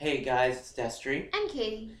Hey guys, it's Destry, And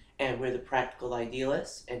Katie. and we're the Practical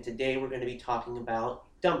Idealists, and today we're going to be talking about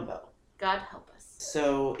Dumbo. God help us.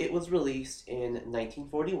 So, it was released in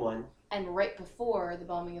 1941, And right before the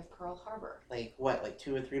bombing of Pearl Harbor. like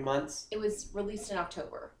 2 or 3 months? It was released in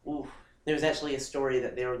October. Oof. There was actually a story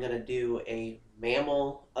that they were going to do a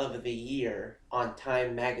Mammal of the Year on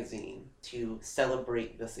Time magazine to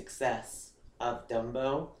celebrate the success of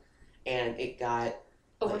Dumbo, and it got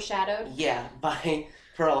Overshadowed by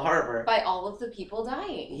Pearl Harbor. by all of the people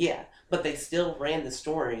dying. Yeah, but they still ran the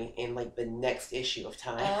story in the next issue of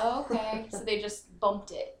Time. Oh, okay. So they just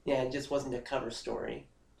bumped it. Yeah, it just wasn't a cover story.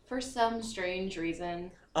 For some strange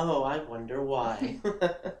reason. Oh, I wonder why.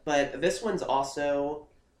 But this one's also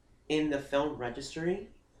in the film registry.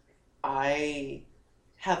 I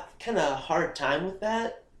have kind of a hard time with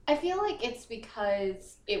that. I feel like it's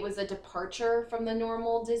because it was a departure from the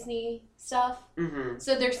normal Disney stuff. Mm-hmm.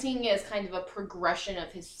 So they're seeing it as kind of a progression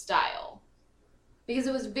of his style. Because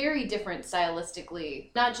it was very different stylistically,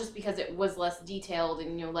 not just because it was less detailed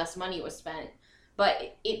and less money was spent,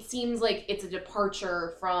 but it seems like it's a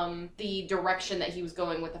departure from the direction that he was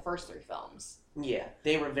going with the first three films. Yeah,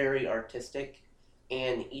 they were very artistic,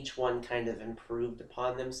 and each one kind of improved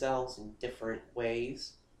upon themselves in different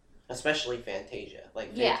ways. Especially Fantasia.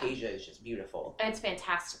 Fantasia is just beautiful. And it's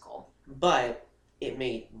fantastical. But it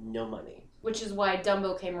made no money. Which is why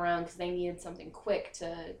Dumbo came around, because they needed something quick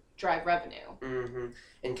to drive revenue. Mm-hmm.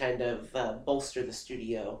 And kind of bolster the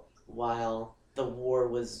studio while the war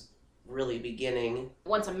was really beginning.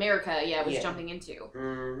 Once America, was jumping into.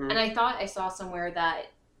 Mm-hmm. And I thought I saw somewhere that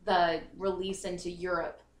the release into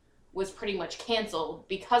Europe was pretty much canceled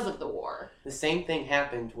because of the war. The same thing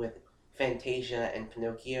happened with Fantasia and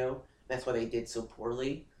Pinocchio. That's why they did so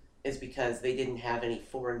poorly, is because they didn't have any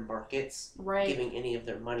foreign markets giving any of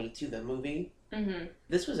their money to the movie. Mm-hmm.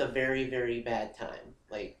 This was a very, very bad time.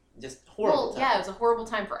 Just horrible time. Yeah, it was a horrible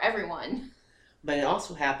time for everyone. But it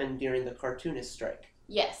also happened during the cartoonist strike.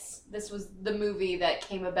 Yes, this was the movie that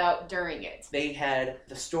came about during it. They had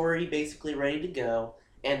the story basically ready to go,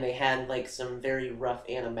 and they had some very rough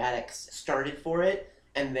animatics started for it,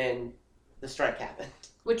 and then the strike happened.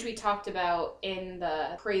 Which we talked about in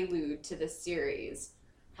the prelude to this series.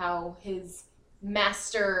 How his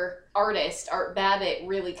master artist, Art Babbitt,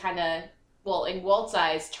 really kind of, in Walt's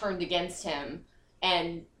eyes, turned against him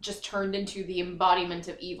and just turned into the embodiment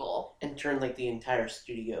of evil. And turned the entire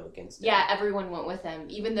studio against him. Yeah, everyone went with him.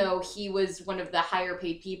 Even though he was one of the higher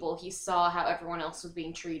paid people, he saw how everyone else was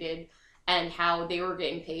being treated and how they were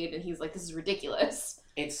getting paid, and he's like, this is ridiculous.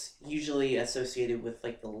 It's usually associated with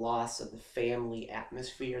the loss of the family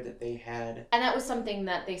atmosphere that they had. And that was something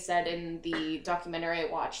that they said in the documentary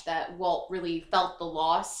I watched, that Walt really felt the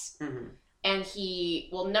loss. Mm-hmm. And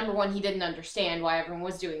he, number one, he didn't understand why everyone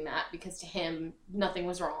was doing that, because to him, nothing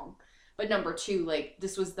was wrong. But number two,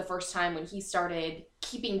 this was the first time when he started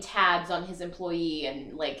keeping tabs on his employee.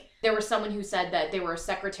 And, there was someone who said that they were a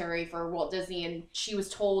secretary for Walt Disney, and she was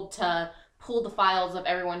told to pull the files of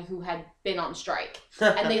everyone who had been on strike.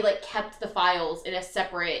 And they, kept the files in a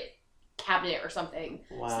separate cabinet or something.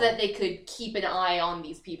 Wow. So that they could keep an eye on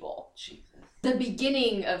these people. Jesus. The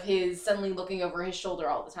beginning of his suddenly looking over his shoulder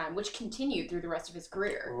all the time, which continued through the rest of his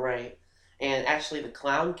career. Right. And actually the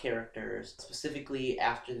clown characters, specifically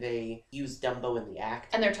after they used Dumbo in the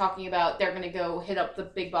act. And they're talking about they're going to go hit up the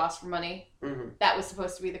big boss for money. Mm-hmm. That was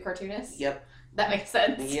supposed to be the cartoonist? Yep. That makes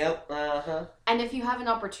sense. Yep, uh-huh. And if you have an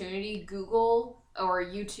opportunity, Google or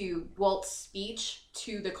YouTube Walt's speech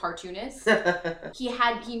to the cartoonist. He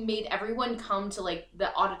made everyone come to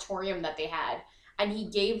the auditorium that they had, and he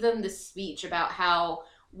gave them this speech about how,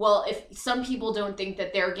 if some people don't think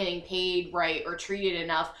that they're getting paid right or treated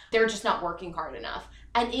enough, they're just not working hard enough.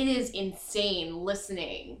 And it is insane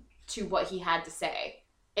listening to what he had to say.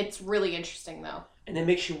 It's really interesting, though. And it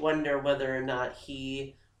makes you wonder whether or not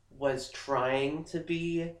he was trying to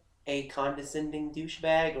be a condescending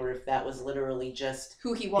douchebag, or if that was literally just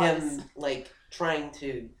who he was. Him, trying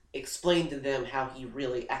to explain to them how he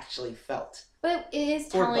really actually felt. But it is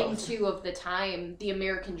telling, too, of the time, the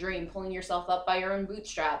American dream, pulling yourself up by your own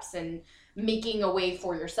bootstraps and making a way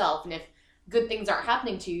for yourself. And if good things aren't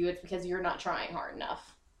happening to you, it's because you're not trying hard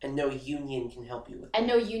enough. And no union can help you with that. And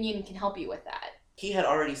no union can help you with that. He had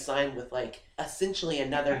already signed with, essentially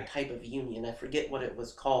another type of union. I forget what it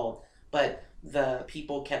was called, but the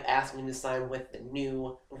people kept asking him to sign with the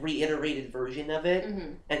new, reiterated version of it.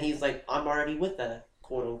 Mm-hmm. And he's like, I'm already with a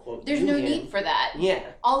quote-unquote There's union. No need for that. Yeah.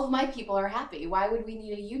 All of my people are happy. Why would we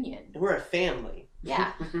need a union? We're a family.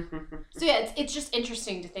 Yeah. So yeah, it's just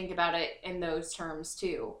interesting to think about it in those terms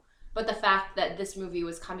too. But the fact that this movie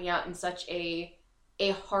was coming out in such a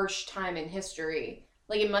harsh time in history,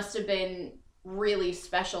 Like, it must have been really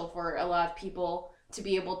special for a lot of people to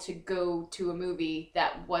be able to go to a movie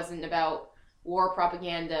that wasn't about war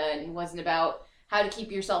propaganda and wasn't about how to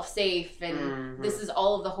keep yourself safe and this is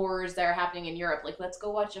all of the horrors that are happening in Europe. Like, let's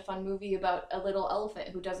go watch a fun movie about a little elephant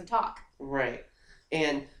who doesn't talk. Right.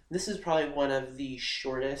 And this is probably one of the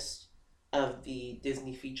shortest of the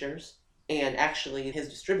Disney features. And actually, his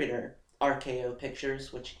distributor, RKO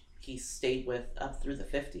Pictures, which he stayed with up through the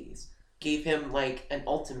 50s, gave him like an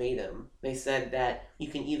ultimatum. They said that you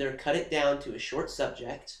can either cut it down to a short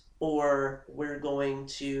subject or we're going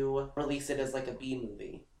to release it as like a B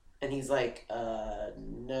movie. And he's like,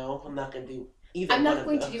 no, I'm not going to do either I'm one not of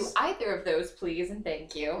going those. to do either of those, please, and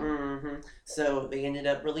thank you. So they ended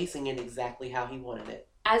up releasing it exactly how he wanted it.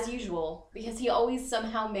 As usual, because he always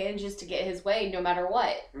somehow manages to get his way no matter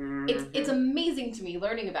what. It's amazing to me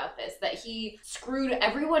learning about this, that he screwed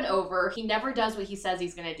everyone over. He never does what he says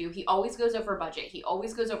he's going to do. He always goes over budget. He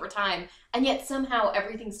always goes over time. And yet somehow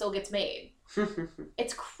everything still gets made.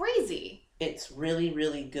 It's crazy. It's really,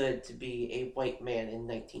 really good to be a white man in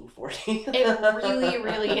 1940. It really,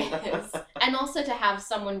 really is. And also to have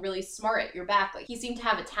someone really smart at your back. Like, he seemed to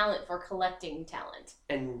have a talent for collecting talent.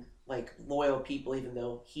 And, like, loyal people, even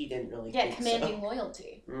though he didn't really think commanding so.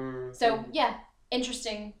 Loyalty. So, yeah,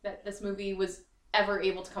 interesting that this movie was ever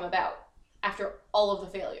able to come about after all of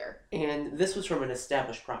the failure. And this was from an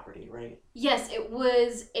established property, right? Yes, it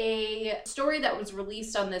was a story that was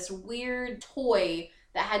released on this weird toy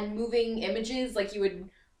that had moving images, like you would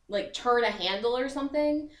like turn a handle or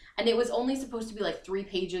something, and it was only supposed to be like 3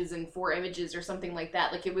 pages and 4 images or something like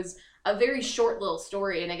that. Like, it was a very short little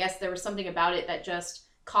story, and I guess there was something about it that just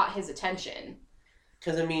caught his attention.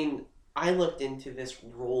 Because, I mean, I looked into this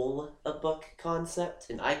roll-a-book concept,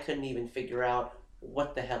 and I couldn't even figure out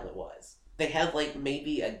what the hell it was. They have, like,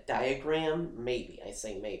 maybe a diagram,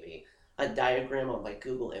 a diagram on, like,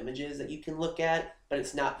 Google Images that you can look at, but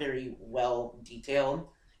it's not very well detailed,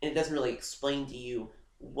 and it doesn't really explain to you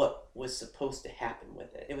what was supposed to happen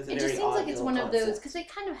with it. It was a very odd It just seems like it's one concept. of those, because they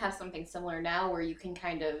kind of have something similar now where you can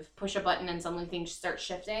kind of push a button and suddenly things start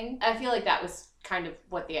shifting. I feel like that was kind of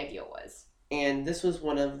what the idea was. And this was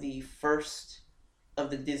one of the first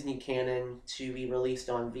of the Disney canon to be released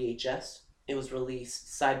on VHS. It was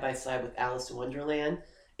released side by side with Alice in Wonderland,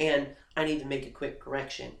 and I need to make a quick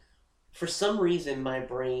correction. For some reason, my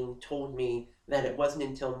brain told me that it wasn't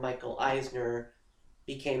until Michael Eisner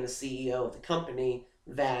became the CEO of the company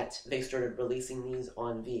that they started releasing these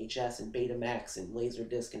on VHS and Betamax and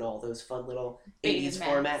Laserdisc and all those fun little 80s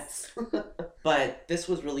formats. But this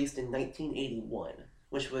was released in 1981,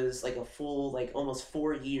 which was like a full, like almost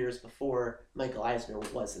 4 years before Michael Eisner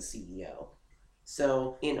was the CEO.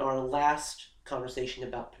 So in our last conversation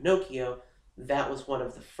about Pinocchio, that was one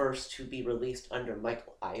of the first to be released under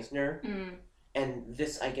Michael Eisner. And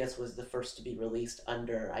this, I guess, was the first to be released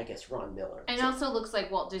under, I guess, Ron Miller. And it also looks like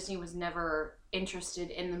Walt Disney was never interested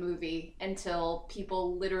in the movie until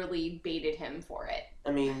people literally baited him for it.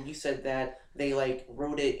 I mean, you said that they, like,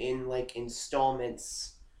 wrote it in, like,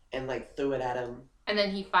 installments and, like, threw it at him. And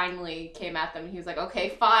then he finally came at them and he was like,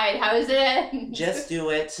 okay, fine, how does it end? Just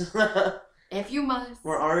do it. If you must.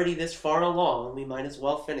 We're already this far along, we might as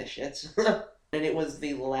well finish it. And it was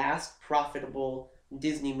the last profitable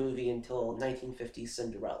Disney movie until 1950's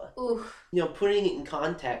Cinderella. Oof. You know, putting it in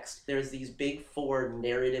context, there's these big 4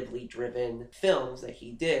 narratively driven films that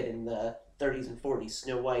he did in the 30s and 40s: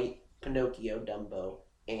 Snow White, Pinocchio, Dumbo,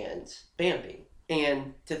 and Bambi.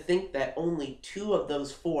 And to think that only 2 of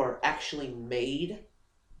those 4 actually made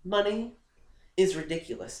money is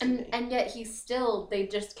ridiculous to me. And yet they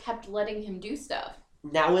just kept letting him do stuff.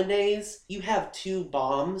 Nowadays, you have 2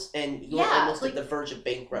 bombs and you're almost at the verge of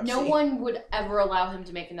bankruptcy. No one would ever allow him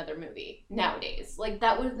to make another movie nowadays. Like,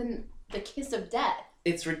 that would have been the kiss of death.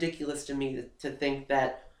 It's ridiculous to me to think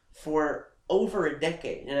that for over a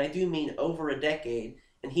decade, and I do mean over a decade,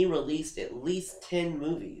 and he released at least 10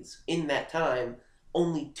 movies in that time,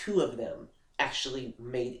 only 2 of them actually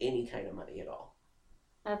made any kind of money at all.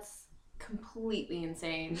 That's completely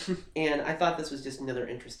insane. And I thought this was just another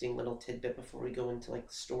interesting little tidbit before we go into like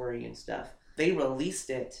the story and stuff. They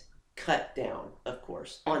released it cut down, of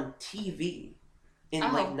course, on TV in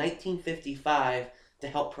like 1955 to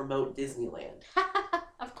help promote Disneyland.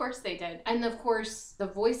 Of course they did. And of course, the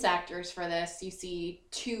voice actors for this, you see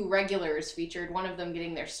 2 regulars featured, one of them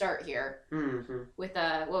getting their start here. With,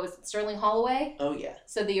 what was it, Sterling Holloway? Oh, yeah.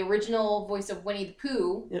 So the original voice of Winnie the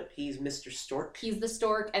Pooh. Yep, he's Mr. Stork. He's the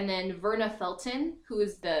stork. And then Verna Felton, who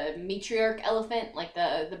is the matriarch elephant, like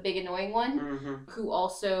the big annoying one, who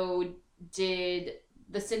also did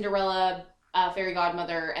the Cinderella fairy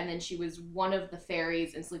godmother, and then she was one of the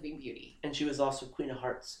fairies in Sleeping Beauty. And she was also Queen of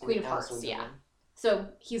Hearts. Queen of Hearts, yeah. So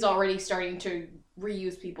he's already starting to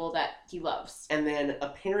reuse people that he loves. And then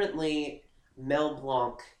apparently Mel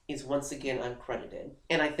Blanc is once again uncredited.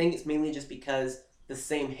 And I think it's mainly just because the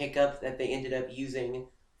same hiccup that they ended up using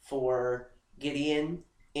for Gideon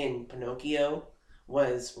in Pinocchio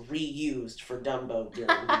was reused for Dumbo during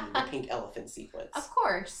the pink elephant sequence. Of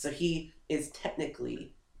course. So he is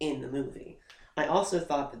technically in the movie. I also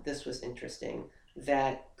thought that this was interesting,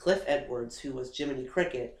 that Cliff Edwards, who was Jiminy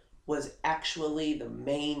Cricket, was actually the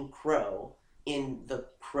main crow in the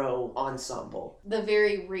crow ensemble. The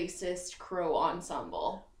very racist crow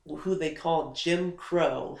ensemble. Who they called Jim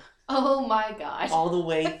Crow. Oh my gosh. All the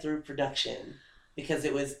way through production. Because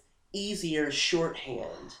it was easier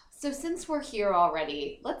shorthand. So since we're here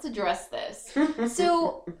already, let's address this.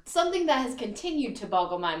 So something that has continued to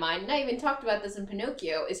boggle my mind, and I even talked about this in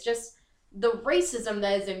Pinocchio, is just the racism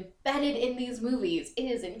that is embedded in these movies. It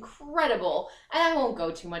is incredible. And I won't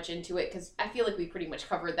go too much into it because I feel like we pretty much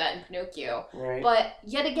covered that in Pinocchio. Right. But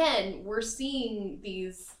yet again, we're seeing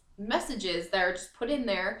these messages that are just put in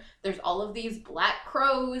there. There's all of these black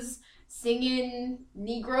crows singing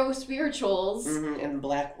Negro spirituals. And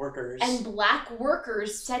black workers. And black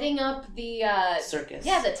workers setting up the circus.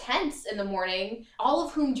 Yeah, the tents in the morning. All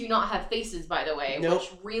of whom do not have faces, by the way. Nope.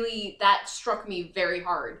 Which really, that struck me very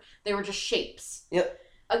hard. They were just shapes. Yep.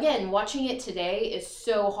 Again, watching it today is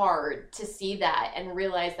so hard to see that and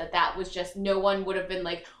realize that that was just, no one would have been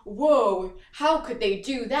like, whoa, how could they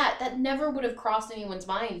do that? That never would have crossed anyone's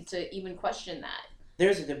mind to even question that.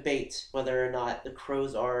 There's a debate whether or not the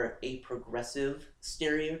crows are a progressive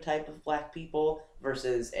stereotype of black people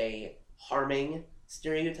versus a harming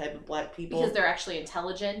stereotype of black people. Because they're actually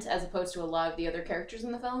intelligent as opposed to a lot of the other characters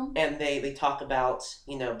in the film. And they talk about,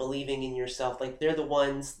 believing in yourself. Like, they're the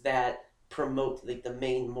ones that promote, like, the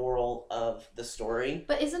main moral of the story.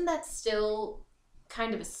 But isn't that still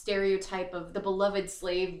kind of a stereotype of the beloved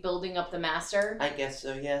slave building up the master? I guess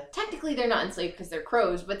so, yeah. Technically they're not enslaved because they're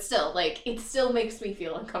crows, but still, like, it still makes me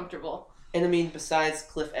feel uncomfortable. And I mean, besides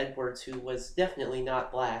Cliff Edwards, who was definitely not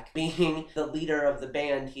black, being the leader of the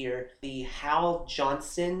band here, the Hal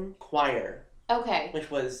Johnson Choir, okay, which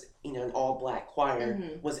was, an all-black choir,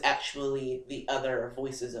 was actually the other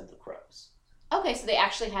voices of the crows. Okay, so they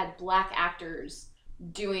actually had black actors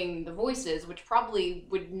doing the voices, which probably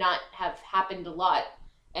would not have happened a lot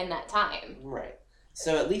in that time. Right.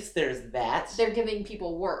 So at least there's that. They're giving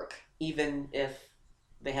people work. Even if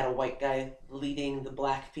they had a white guy leading the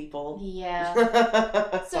black people.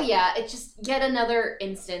 Yeah. So yeah, it's just yet another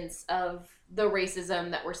instance of the racism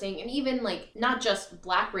that we're seeing. And even, like, not just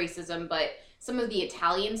black racism, but some of the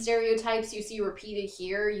Italian stereotypes you see repeated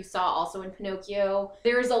here, you saw also in Pinocchio.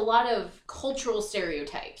 There's a lot of cultural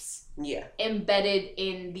stereotypes embedded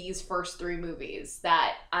in these first three movies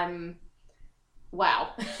that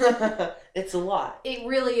wow. It's a lot. It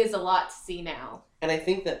really is a lot to see now. And I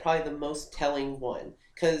think that probably the most telling one,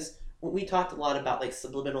 because we talked a lot about, like,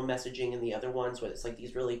 subliminal messaging in the other ones, where it's like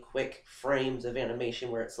these really quick frames of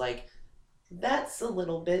animation where it's like, that's a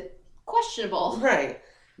little bit questionable. Right.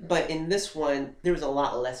 But in this one, there was a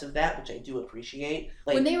lot less of that, which I do appreciate.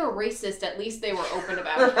 Like, when they were racist, at least they were open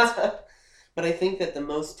about it. But I think that the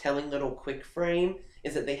most telling little quick frame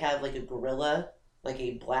is that they have, like, a gorilla, like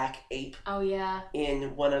a black ape. Oh, yeah.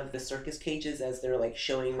 In one of the circus cages as they're, like,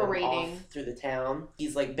 showing parading them off through the town.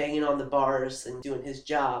 He's, like, banging on the bars and doing his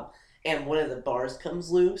job. And one of the bars comes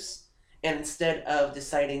loose. And instead of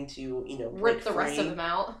deciding to, rip the rest of them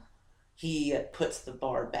out, he puts the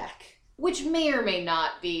bar back. Which may or may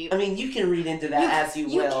not be. I mean, you can read into that as you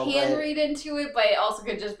will. You can read into it, but it also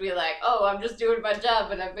could just be like, oh, I'm just doing my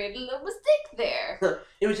job and I made a little mistake there.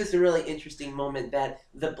 It was just a really interesting moment that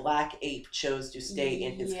the black ape chose to stay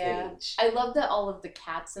in his cage. I love that all of the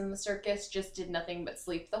cats in the circus just did nothing but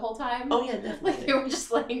sleep the whole time. Oh, yeah, definitely. Like, they were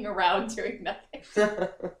just laying around doing nothing.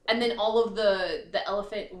 And then all of the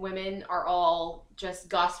elephant women are all just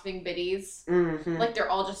gossiping biddies. Like, they're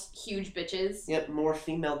all just huge bitches. Yep, more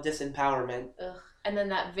female disempowerment. Ugh. And then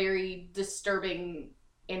that very disturbing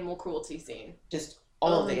animal cruelty scene. Just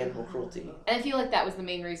all of the animal cruelty. And I feel like that was the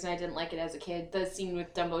main reason I didn't like it as a kid. The scene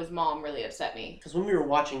with Dumbo's mom really upset me. Because when we were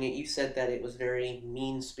watching it, you said that it was very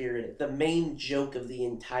mean-spirited. The main joke of the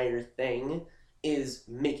entire thing is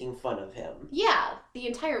making fun of him. Yeah, the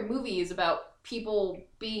entire movie is about people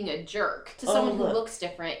being a jerk to someone who looks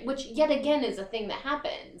different, which yet again is a thing that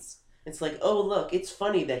happens. It's like, oh, look, it's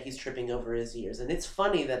funny that he's tripping over his ears, and it's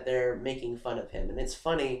funny that they're making fun of him, and it's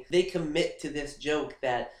funny. They commit to this joke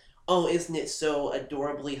that, oh, isn't it so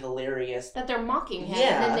adorably hilarious? That they're mocking him,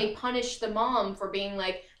 Yeah. and then they punish the mom for being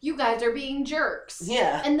like, you guys are being jerks.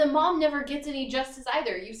 Yeah. And the mom never gets any justice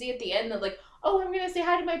either. You see at the end, they're like, oh, I'm going to say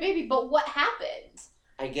hi to my baby, but what happened?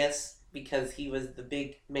 I guess because he was the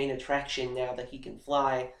big main attraction now that he can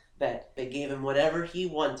fly, that they gave him whatever he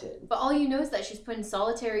wanted. But all you know is that she's put in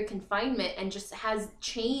solitary confinement and just has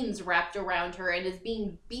chains wrapped around her and is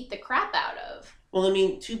being beat the crap out of. Well, I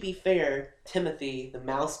mean, to be fair, Timothy, the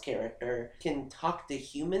mouse character, can talk to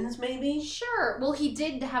humans, maybe? Sure. Well, he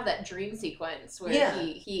did have that dream sequence where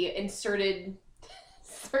he inserted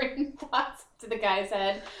certain thoughts to the guy's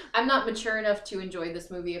head. I'm not mature enough to enjoy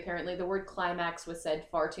this movie, apparently. The word climax was said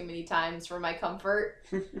far too many times for my comfort.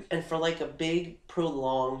 And for like a big,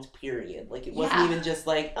 prolonged period. Like, it wasn't even just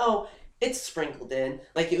like, oh, it's sprinkled in.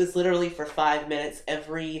 Like, it was literally for 5 minutes,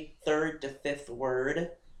 every third to fifth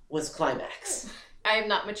word was climax. I am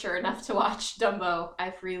not mature enough to watch Dumbo.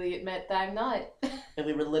 I freely admit that I'm not. And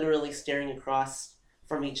we were literally staring across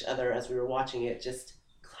from each other as we were watching it, just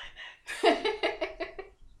climax.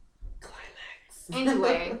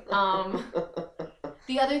 Anyway,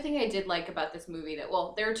 the other thing I did like about this movie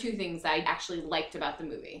there are two things I actually liked about the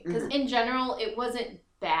movie. Because in general, it wasn't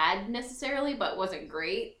bad necessarily, but it wasn't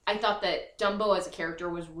great. I thought that Dumbo as a character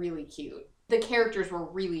was really cute. The characters were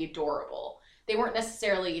really adorable. They weren't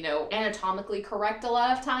necessarily, anatomically correct a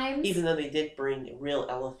lot of times. Even though they did bring real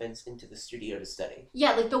elephants into the studio to study.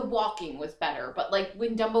 Yeah, like the walking was better, but like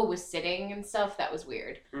when Dumbo was sitting and stuff, that was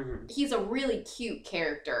weird. Mm-hmm. He's a really cute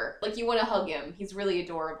character. Like you want to hug him. He's really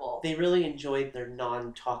adorable. They really enjoyed their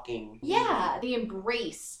non-talking. Yeah, they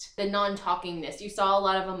embraced the non-talkingness. You saw a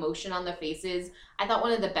lot of emotion on the faces. I thought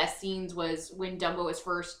one of the best scenes was when Dumbo was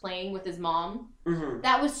first playing with his mom. Mm-hmm.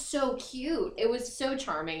 That was so cute. It was so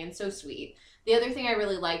charming and so sweet. The other thing I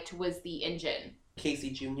really liked was the engine.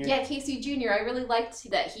 Casey Jr.? Yeah, Casey Jr. I really liked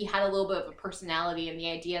that he had a little bit of a personality and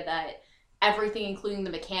the idea that everything, including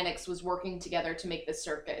the mechanics, was working together to make the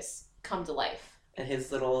circus come to life. And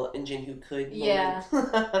his little engine who could moment.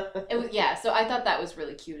 Yeah. So I thought that was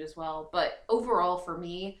really cute as well. But overall, for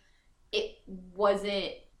me, it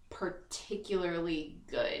wasn't particularly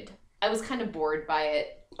good. I was kind of bored by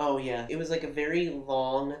it. Oh, yeah. It was like a very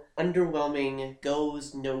long, underwhelming,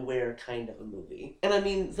 goes nowhere kind of a movie. And I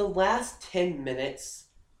mean, the last 10 minutes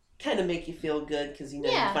kind of make you feel good because, you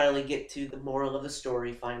finally get to the moral of the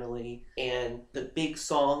story finally. And the big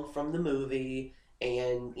song from the movie.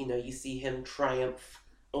 And, you see him triumph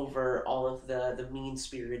over all of the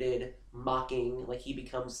mean-spirited mocking. Like, he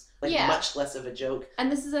becomes much less of a joke.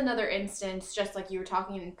 And this is another instance, just like you were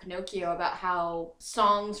talking in Pinocchio, about how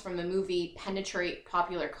songs from the movie penetrate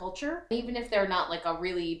popular culture. Even if they're not like a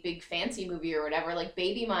really big fancy movie or whatever, like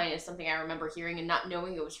Baby Mine is something I remember hearing and not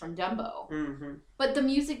knowing it was from Dumbo. Mm-hmm. But the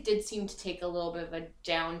music did seem to take a little bit of a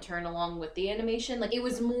downturn along with the animation. Like, it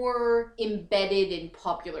was more embedded in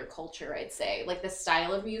popular culture, I'd say. Like, the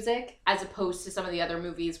style of music, as opposed to some of the other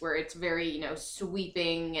movies where it's very,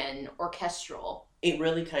 sweeping and orchestral. It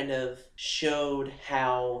really kind of showed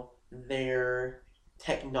how their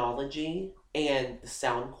technology and the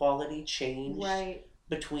sound quality changed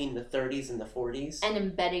between the 30s and the 40s. And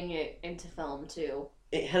embedding it into film, too.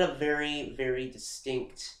 It had a very, very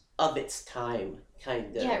distinct, of its time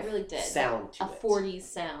kind of it really did. Sound to it. A 40s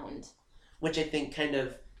sound. Which I think kind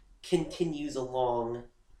of continues along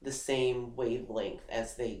the same wavelength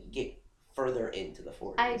as they get further into the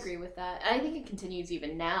 40s. I agree with that. And I think it continues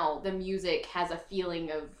even now. The music has a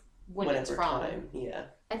feeling of when it's from. Time, yeah.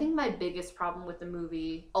 I think my biggest problem with the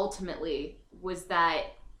movie, ultimately, was that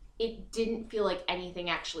it didn't feel like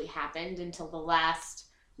anything actually happened until the last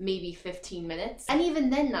maybe 15 minutes. And even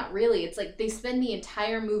then, not really. It's like they spend the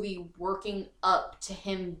entire movie working up to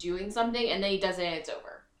him doing something, and then he does it and it's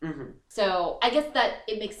over. Mm-hmm. So I guess that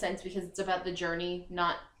it makes sense because it's about the journey,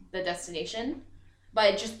 not the destination.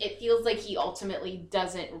 But it feels like he ultimately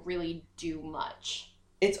doesn't really do much.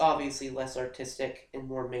 It's obviously less artistic and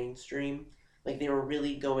more mainstream. Like, they were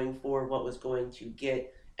really going for what was going to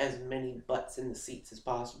get as many butts in the seats as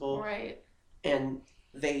possible. Right. And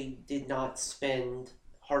they did not spend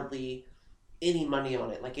hardly any money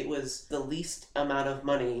on it. Like, it was the least amount of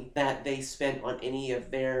money that they spent on any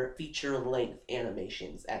of their feature-length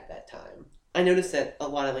animations at that time. I noticed that a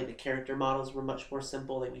lot of, the character models were much more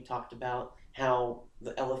simple. Like, we talked about how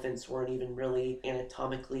the elephants weren't even really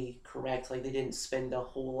anatomically correct. Like, they didn't spend a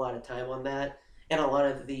whole lot of time on that. And a lot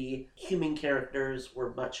of the human characters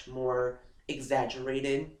were much more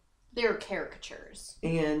exaggerated. They're caricatures.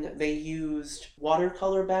 And they used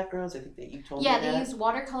watercolor backgrounds. I think that you told me that. Yeah, they used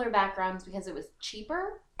watercolor backgrounds because it was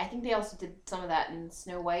cheaper. I think they also did some of that in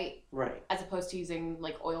Snow White. Right. As opposed to using,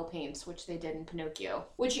 like, oil paints, which they did in Pinocchio.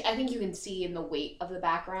 Which I think you can see in the weight of the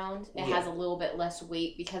background. It has a little bit less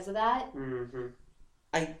weight because of that. Mm-hmm.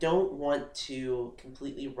 I don't want to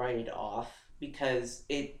completely write it off because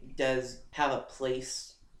it does have a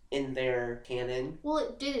place in their canon. Well,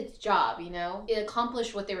 it did its job, you know? It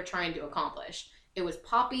accomplished what they were trying to accomplish. It was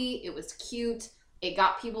poppy, it was cute, it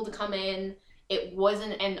got people to come in. It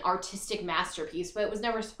wasn't an artistic masterpiece, but it was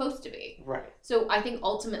never supposed to be. Right. So I think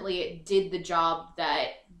ultimately it did the job that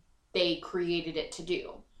they created it to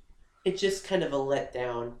do. It's just kind of a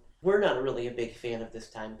letdown. We're not really a big fan of this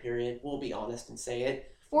time period. We'll be honest and say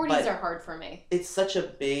it. 40s are hard for me. It's such a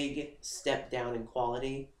big step down in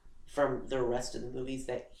quality from the rest of the movies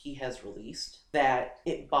that he has released that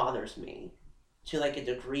it bothers me to like a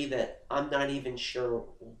degree that I'm not even sure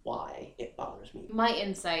why it bothers me. My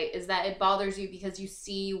insight is that it bothers you because you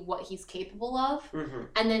see what he's capable of,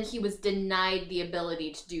 and then he was denied the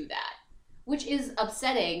ability to do that, which is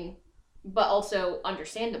upsetting, but also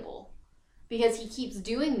understandable. Because he keeps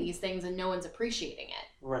doing these things and no one's appreciating it.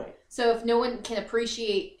 Right. So if no one can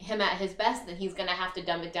appreciate him at his best, then he's going to have to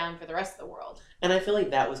dumb it down for the rest of the world. And I feel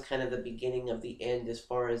like that was kind of the beginning of the end as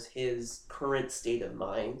far as his current state of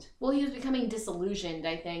mind. Well, he was becoming disillusioned,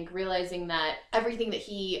 I think, realizing that everything that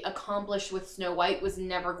he accomplished with Snow White was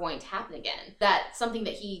never going to happen again. That something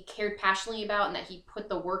that he cared passionately about and that he put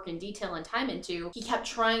the work and detail and time into, he kept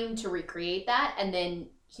trying to recreate that, and then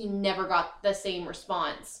he never got the same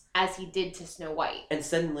response as he did to Snow White. And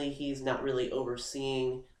suddenly he's not really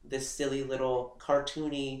overseeing this silly little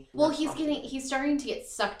cartoony... Well, he's starting to get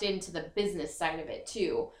sucked into the business side of it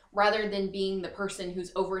too, rather than being the person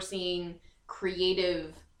who's overseeing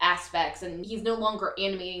creative aspects, and he's no longer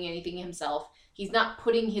animating anything himself. He's not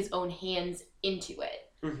putting his own hands into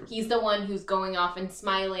it. He's the one who's going off and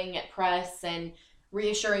smiling at press and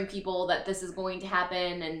reassuring people that this is going to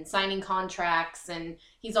happen and signing contracts, and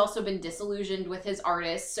he's also been disillusioned with his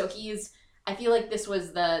artists. So I feel like this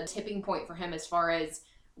was the tipping point for him as far as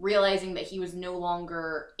realizing that he was no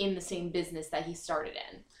longer in the same business that he started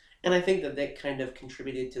in. And I think that kind of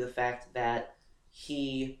contributed to the fact that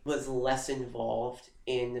he was less involved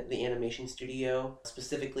in the animation studio,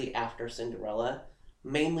 specifically after Cinderella,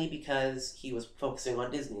 mainly because he was focusing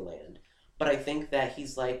on Disneyland. But I think that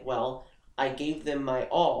he's like, well, I gave them my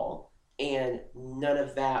all, and none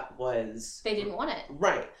of that was... They didn't want it.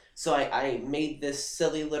 Right. So I made this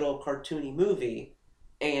silly little cartoony movie,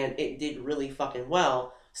 and it did really fucking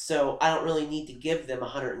well, so I don't really need to give them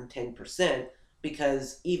 110%,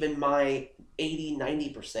 because even my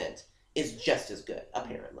 80-90% is just as good,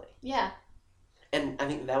 apparently. Yeah. And I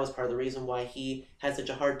think that was part of the reason why he had such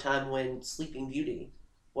a hard time when Sleeping Beauty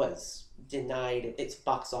was denied its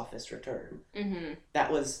box office return. That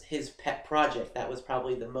was his pet project. That was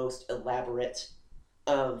probably the most elaborate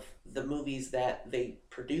of the movies that they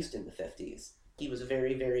produced in the 50s. He was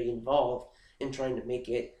very, very involved in trying to make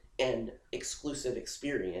it an exclusive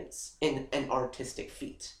experience and an artistic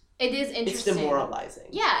feat. It is interesting. It's demoralizing.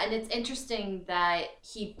 Yeah, and it's interesting that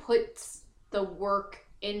he puts the work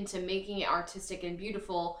into making it artistic and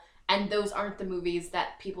beautiful, and those aren't the movies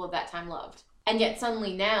that people of that time loved. And yet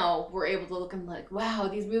suddenly now we're able to look and like, wow,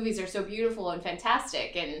 these movies are so beautiful and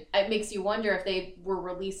fantastic. And it makes you wonder if they were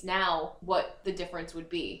released now, what the difference would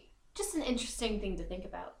be. Just an interesting thing to think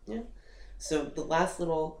about. Yeah. So the last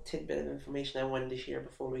little tidbit of information I wanted to share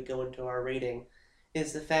before we go into our rating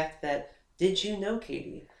is the fact that, did you know,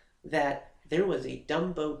 Katie, that there was a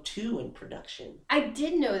Dumbo 2 in production? I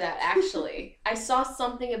did know that, actually. I saw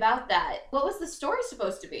something about that. What was the story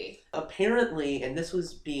supposed to be? Apparently, and this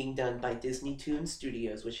was being done by Disney Toon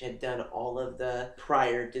Studios, which had done all of the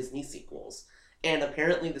prior Disney sequels. And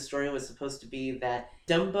apparently the story was supposed to be that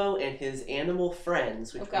Dumbo and his animal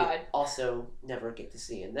friends, which we also never get to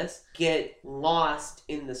see in this, get lost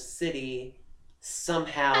in the city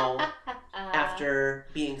somehow after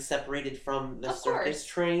being separated from the circus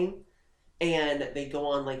train. And they go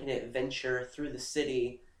on like an adventure through the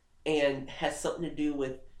city, and has something to do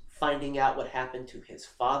with finding out what happened to his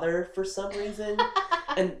father for some reason.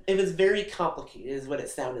 And it was very complicated is what it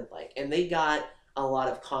sounded like. And they got a lot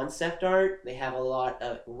of concept art. They have a lot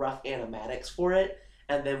of rough animatics for it.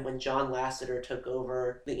 And then when John Lasseter took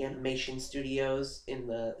over the animation studios in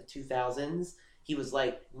the 2000s, he was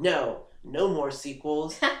like, no more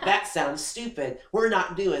sequels. That sounds stupid. We're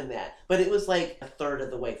not doing that. But it was like a third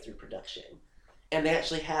of the way through production. And they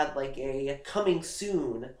actually had like a coming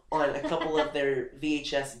soon on a couple of their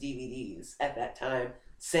VHS DVDs at that time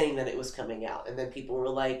saying that it was coming out. And then people were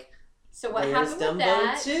like, So what There's happened with Dumbo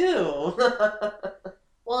that? too.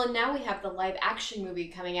 Well, and now we have the live action movie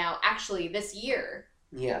coming out actually this year.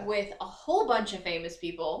 Yeah. With a whole bunch of famous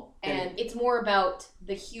people, and it's more about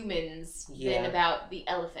the humans than about the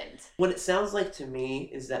elephant. What it sounds like to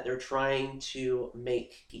me is that they're trying to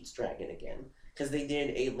make Pete's Dragon again, because they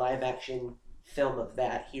did a live action film of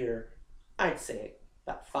that here, I'd say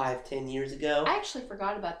about 5-10 years ago. I actually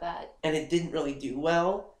forgot about that. And it didn't really do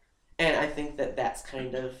well. And I think that that's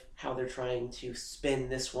kind of how they're trying to spin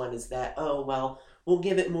this one, is that, oh, well, we'll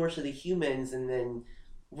give it more to the humans, and then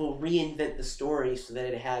we'll reinvent the story so that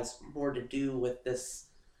it has more to do with this,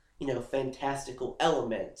 fantastical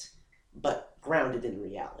element, but grounded in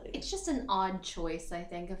reality. It's just an odd choice, I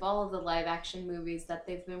think, of all of the live action movies that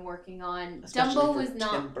they've been working on. Especially Dumbo for was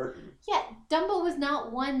not Tim Burton. Yeah, Dumbo was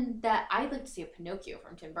not one that I'd like to see a Pinocchio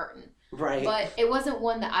from Tim Burton. Right. But it wasn't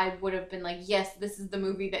one that I would have been like, yes, this is the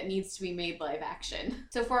movie that needs to be made live action.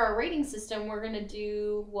 So for our rating system, we're gonna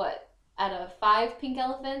do what? Out of 5 pink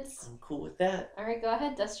elephants? I'm cool with that. All right, go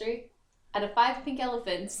ahead, Dustry. Out of 5 pink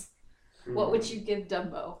elephants, what would you give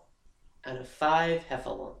Dumbo? Out of 5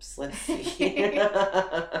 heffalumps. Let's see.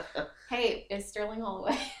 Hey, it's Sterling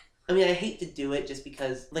Holloway. I mean, I hate to do it just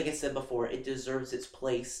because, like I said before, it deserves its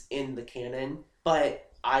place in the canon,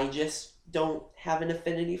 but I just don't have an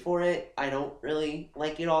affinity for it. I don't really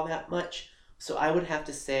like it all that much. So I would have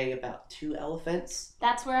to say about 2 elephants.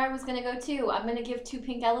 That's where I was going to go too. I'm going to give 2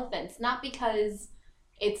 pink elephants. Not because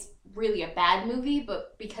it's really a bad movie,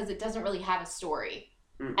 but because it doesn't really have a story.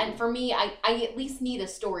 Mm-mm. And for me, I at least need a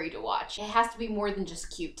story to watch. It has to be more than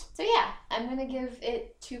just cute. So yeah, I'm going to give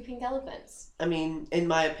it 2 pink elephants. I mean, in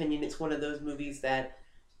my opinion, it's one of those movies that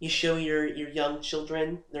you show your young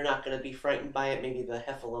children, they're not going to be frightened by it, maybe the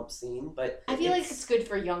heffalump scene, but I feel like it's good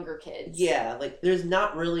for younger kids. Yeah, like there's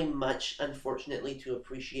not really much, unfortunately, to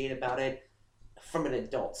appreciate about it from an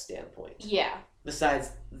adult standpoint. Yeah.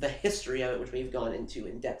 Besides the history of it, which we've gone into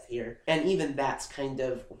in depth here. And even that's kind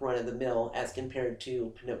of run-of-the-mill as compared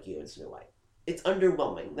to Pinocchio and Snow White. It's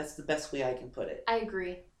underwhelming. That's the best way I can put it. I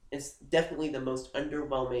agree. It's definitely the most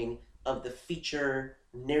underwhelming of the feature,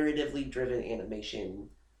 narratively driven animation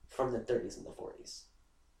from the 30s and the 40s.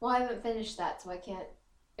 Well, I haven't finished that, so I can't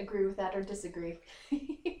agree with that or disagree.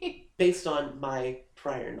 Based on my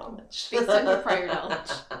prior knowledge. Based on your prior knowledge.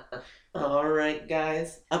 All right,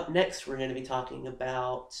 guys. Up next, we're going to be talking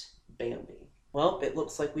about Bambi. Well, it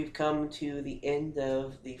looks like we've come to the end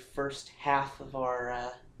of the first half of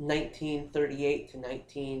our 1938 to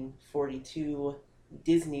 1942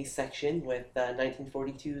 Disney section with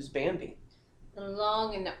 1942's Bambi. The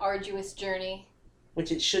long and arduous journey.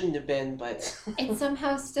 Which it shouldn't have been, but... It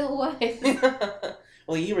somehow still was.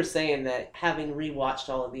 Well, you were saying that having rewatched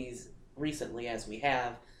all of these recently, as we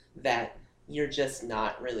have, that you're just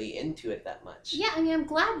not really into it that much. Yeah, I mean, I'm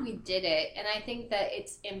glad we did it, and I think that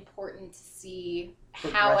it's important to see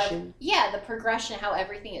the progression, how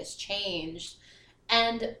everything has changed,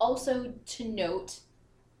 and also to note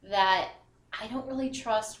that I don't really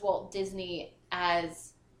trust Walt Disney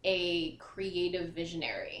as a creative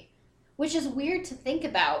visionary. Which is weird to think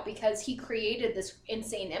about because he created this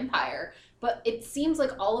insane empire. But it seems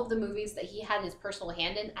like all of the movies that he had his personal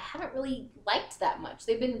hand in, I haven't really liked that much.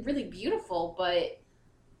 They've been really beautiful, but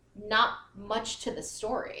not much to the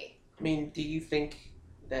story. I mean, do you think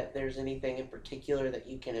that there's anything in particular that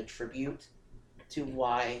you can attribute to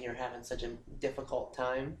why you're having such a difficult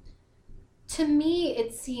time? To me,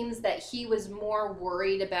 it seems that he was more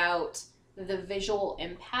worried about the visual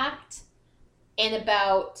impact and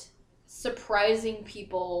about surprising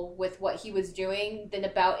people with what he was doing than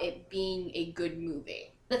about it being a good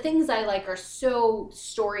movie. The things I like are so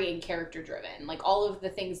story and character driven, like all of the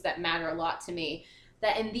things that matter a lot to me,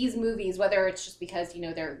 that in these movies, whether it's just because,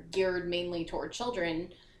 they're geared mainly toward children,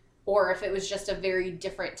 or if it was just a very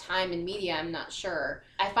different time in media, I'm not sure.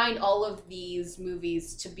 I find all of these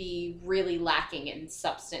movies to be really lacking in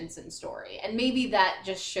substance and story. And maybe that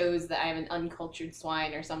just shows that I'm an uncultured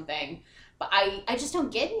swine or something. But I just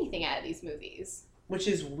don't get anything out of these movies. Which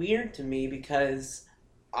is weird to me because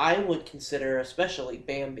I would consider especially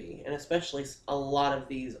Bambi and especially a lot of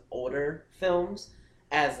these older films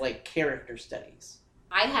as like character studies.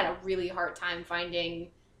 I had a really hard time finding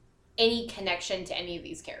any connection to any of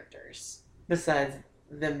these characters. Besides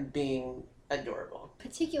them being adorable.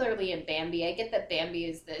 Particularly in Bambi. I get that Bambi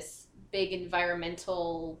is this big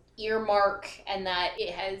environmental earmark and that it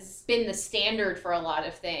has been the standard for a lot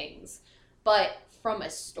of things. But from a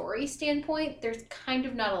story standpoint, there's kind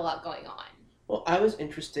of not a lot going on. Well, I was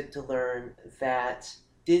interested to learn that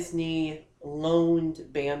Disney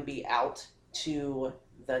loaned Bambi out to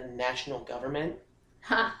the national government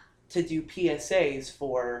to do PSAs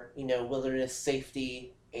for, wilderness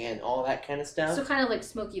safety and all that kind of stuff. So kind of like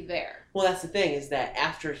Smokey the Bear. Well, that's the thing, is that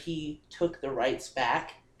after he took the rights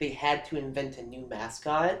back, they had to invent a new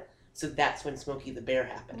mascot. So that's when Smokey the Bear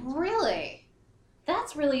happened. Really?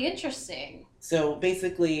 That's really interesting. So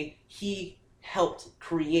basically, he helped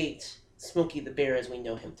create Smokey the Bear as we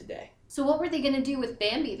know him today. So what were they going to do with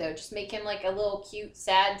Bambi, though? Just make him like a little cute,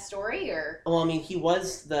 sad story, or? Well, I mean, he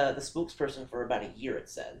was the spokesperson for about a year, it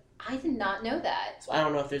said. I did not know that. So I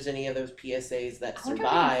don't know if there's any of those PSAs that survived.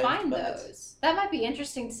 I wonder if we can find those. That might be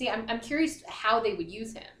interesting to see. I'm curious how they would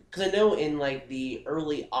use him. Because I know in like the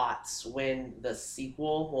early aughts when the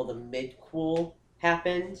sequel, well, the midquel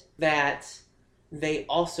happened, that they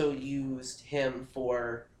also used him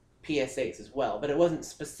for PSAs as well. But it wasn't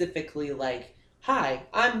specifically like, hi,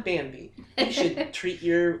 I'm Bambi. You should treat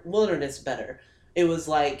your wilderness better. It was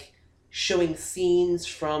like showing scenes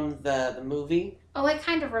from the movie. Oh, I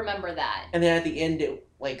kind of remember that. And then at the end, it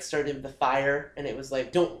like started with the fire, and it was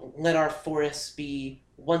like, don't let our forests be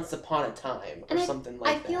once upon a time, or something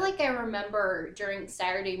like that. I feel like I remember during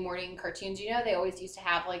Saturday morning cartoons, they always used to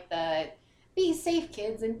have like the be safe,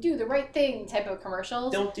 kids, and do the right thing type of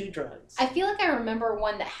commercials. Don't do drugs. I feel like I remember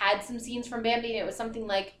one that had some scenes from Bambi, and it was something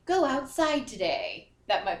like, go outside today.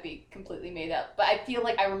 That might be completely made up, but I feel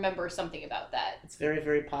like I remember something about that. It's very,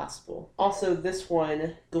 very possible. Also, this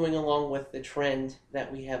one, going along with the trend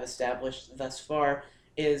that we have established thus far,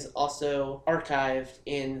 is also archived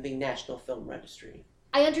in the National Film Registry.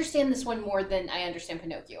 I understand this one more than I understand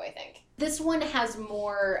Pinocchio, I think. This one has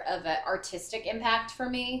more of an artistic impact for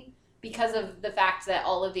me because of the fact that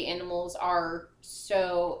all of the animals are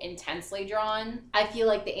so intensely drawn. I feel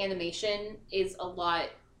like the animation is a lot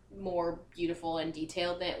more beautiful and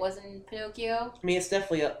detailed than it was in Pinocchio. I mean, it's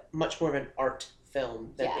definitely much more of an art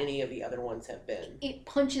film than any of the other ones have been. It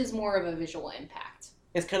punches more of a visual impact.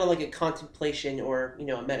 It's kind of like a contemplation, or,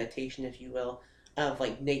 a meditation, if you will, of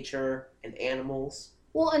like nature and animals.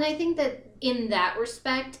 Well, and I think that in that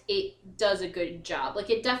respect, it does a good job. Like,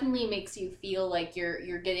 it definitely makes you feel like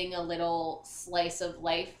you're getting a little slice of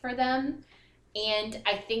life for them. And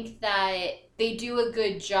I think that they do a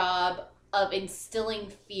good job of instilling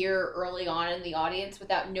fear early on in the audience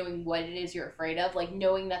without knowing what it is you're afraid of, like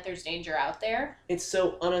knowing that there's danger out there. It's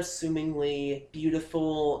so unassumingly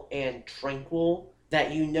beautiful and tranquil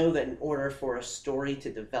that you know that in order for a story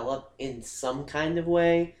to develop in some kind of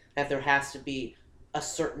way, that there has to be a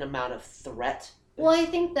certain amount of threat. Well, I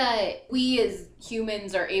think that we as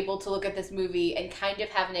humans are able to look at this movie and kind of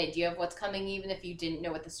have an idea of what's coming, even if you didn't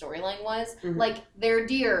know what the storyline was. Mm-hmm. Like, there are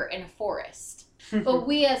deer in a forest. But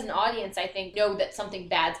we as an audience, I think, know that something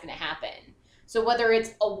bad's going to happen. So whether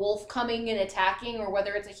it's a wolf coming and attacking or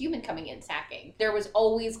whether it's a human coming and attacking, there was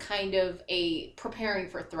always kind of a preparing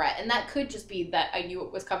for threat. And that could just be that I knew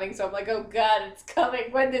it was coming, so I'm like, oh God, it's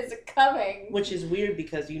coming. When is it coming? Which is weird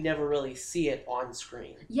because you never really see it on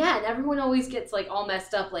screen. Yeah, and everyone always gets like all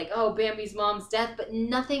messed up, like, oh, Bambi's mom's death, but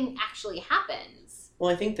nothing actually happens.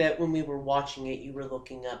 Well, I think that when we were watching it, you were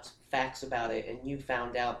looking up facts about it, and you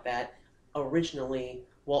found out that originally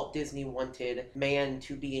Walt Disney wanted man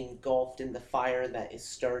to be engulfed in the fire that is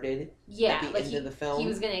started at the end of the film. He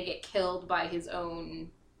was going to get killed by his own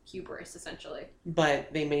hubris, essentially.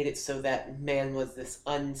 But they made it so that man was this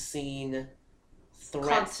unseen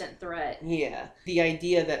threat. Constant threat. Yeah. The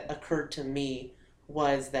idea that occurred to me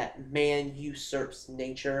was that man usurps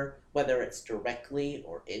nature, whether it's directly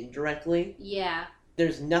or indirectly. Yeah.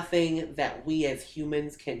 There's nothing that we as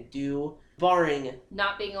humans can do, barring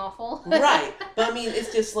not being awful. Right. But I mean,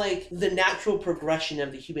 it's just like the natural progression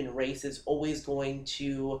of the human race is always going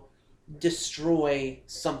to destroy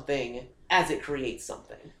something as it creates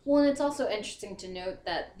something. Well, and it's also interesting to note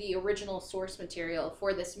that the original source material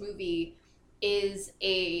for this movie is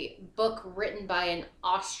a book written by an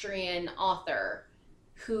Austrian author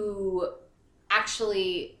who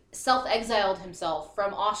actually self-exiled himself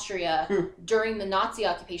from Austria during the Nazi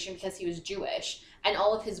occupation because he was Jewish. And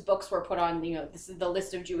all of his books were put on, this is the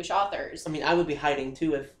list of Jewish authors. I mean, I would be hiding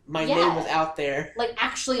too if my name was out there. Like,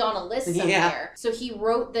 actually on a list somewhere. Yeah. So he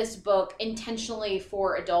wrote this book intentionally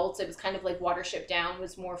for adults. It was kind of like Watership Down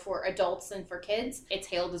was more for adults than for kids. It's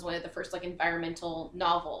hailed as one of the first, environmental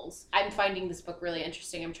novels. I'm finding this book really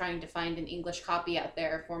interesting. I'm trying to find an English copy out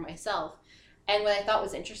there for myself. And what I thought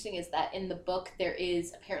was interesting is that in the book, there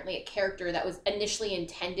is apparently a character that was initially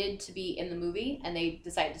intended to be in the movie, and they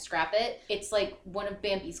decided to scrap it. It's like one of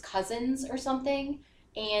Bambi's cousins or something,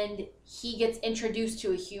 and he gets introduced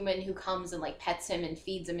to a human who comes and pets him and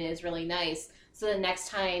feeds him and is really nice. So the next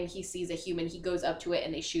time he sees a human, he goes up to it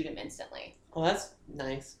and they shoot him instantly. Oh, that's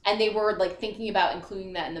nice. And they were like thinking about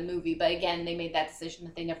including that in the movie, but again, they made that decision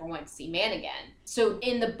that they never wanted to see Man again. So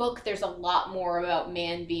in the book, there's a lot more about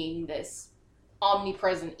Man being this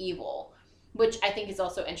omnipresent evil, which I think is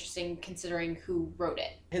also interesting considering who wrote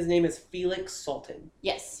it. His name is Felix Salten.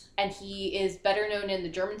 Yes, and he is better known in the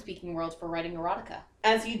German-speaking world for writing erotica.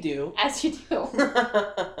 As you do. As you do.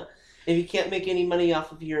 If you can't make any money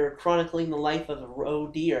off of your chronicling the life of a roe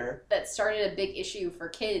deer. That started a big issue for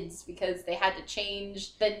kids because they had to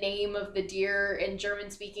change the name of the deer in German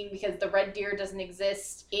speaking because the red deer doesn't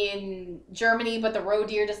exist in Germany, but the roe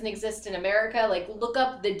deer doesn't exist in America. Like, look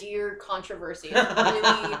up the deer controversy.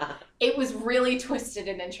 It was really twisted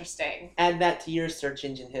and interesting. Add that to your search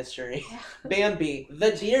engine history. Bambi,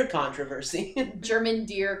 the deer controversy. German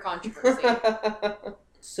deer controversy.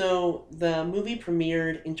 So the movie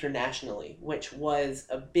premiered internationally, which was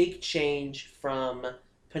a big change from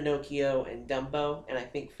Pinocchio and Dumbo, and I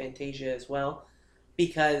think Fantasia as well,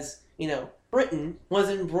 because, Britain was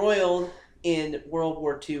embroiled in World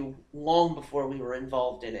War II long before we were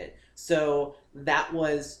involved in it. So that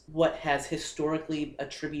was what has historically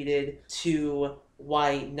attributed to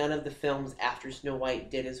why none of the films after Snow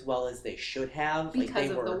White did as well as they should have.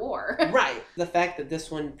 Because of the war. Right. The fact that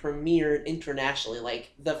this one premiered internationally,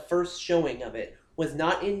 the first showing of it was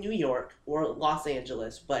not in New York or Los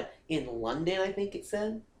Angeles, but in London, I think it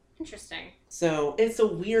said. Interesting. So it's a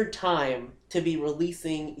weird time to be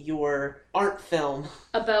releasing your art film.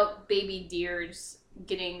 About baby deers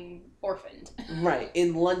getting orphaned. Right.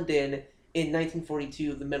 In London in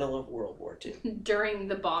 1942, the middle of World War II. During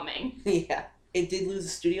the bombing. Yeah. It did lose the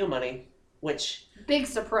studio money, which... Big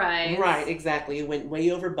surprise. Right, exactly. It went way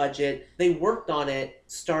over budget. They worked on it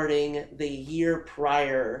starting the year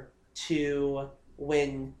prior to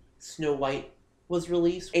when Snow White was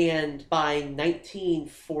released. And by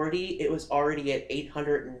 1940, it was already at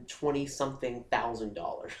 $820-something thousand.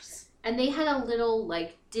 And they had a little,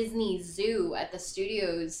 Disney zoo at the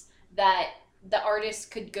studios that the artists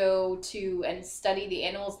could go to and study the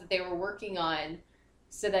animals that they were working on,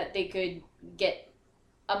 so that they could get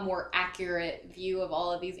a more accurate view of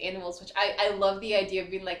all of these animals, which I love the idea of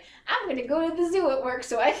being like, I'm going to go to the zoo at work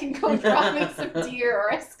so I can go draw me some deer or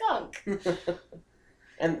a skunk.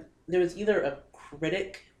 And there was either a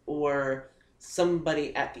critic or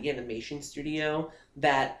somebody at the animation studio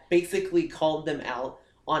that basically called them out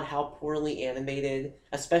on how poorly animated,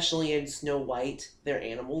 especially in Snow White, their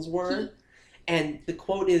animals were. And the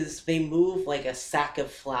quote is, they move like a sack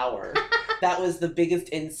of flour. That was the biggest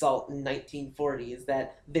insult in 1940, is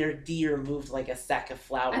that their deer moved like a sack of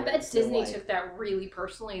flour. I bet Disney took that really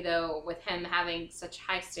personally, though, with him having such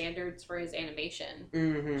high standards for his animation.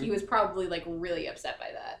 Mm-hmm. He was probably, really upset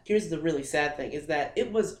by that. Here's the really sad thing, is that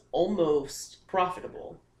it was almost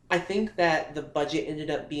profitable. I think that the budget ended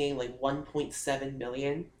up being $1.7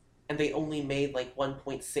 million, and they only made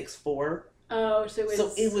 $1.64. Oh, so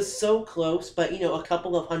it was so close, but a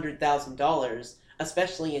couple of $100,000,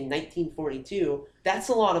 especially in 1942, that's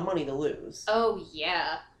a lot of money to lose. Oh,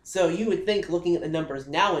 yeah. So you would think, looking at the numbers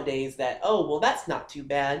nowadays, that, oh, well, that's not too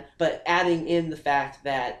bad, but adding in the fact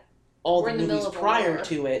that all the movies prior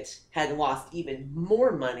to it had lost even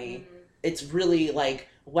more money, it's really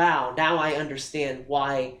wow, now I understand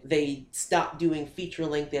why they stopped doing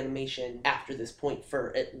feature-length animation after this point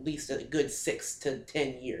for at least a good 6 to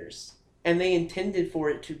 10 years. And they intended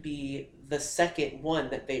for it to be the second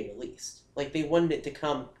one that they released. They wanted it to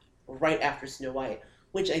come right after Snow White,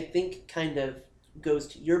 which I think kind of goes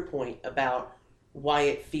to your point about why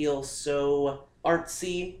it feels so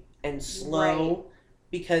artsy and slow, right.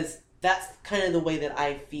 Because that's kind of the way that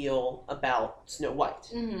I feel about Snow White.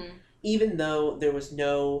 Mm-hmm. Even though there was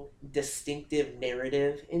no distinctive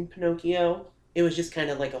narrative in Pinocchio, it was just kind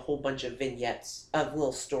of a whole bunch of vignettes of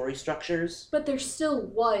little story structures. But there still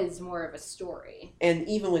was more of a story. And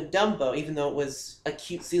even with Dumbo, even though it was a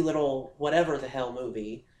cutesy little whatever the hell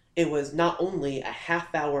movie, it was not only a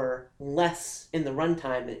half hour less in the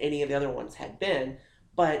runtime than any of the other ones had been,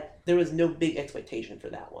 but there was no big expectation for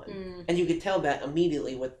that one. Mm. And you could tell that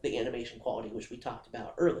immediately with the animation quality, which we talked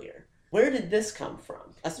about earlier. Where did this come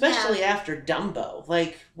from? Especially after Dumbo.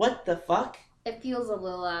 What the fuck? It feels a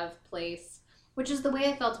little out of place. Which is the way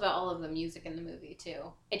I felt about all of the music in the movie,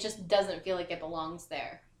 too. It just doesn't feel like it belongs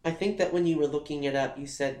there. I think that when you were looking it up, you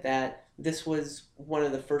said that this was one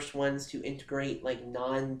of the first ones to integrate,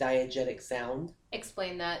 non-diegetic sound.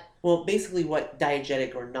 Explain that. Well, basically what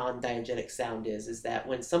diegetic or non-diegetic sound is that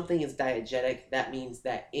when something is diegetic, that means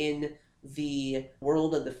that in the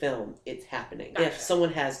world of the film, it's happening. Gotcha. If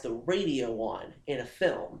someone has the radio on in a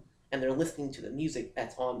film, and they're listening to the music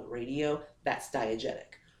that's on the radio, that's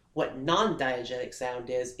diegetic. what non-diegetic sound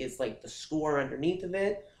is like the score underneath of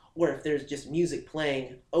it, or if there's just music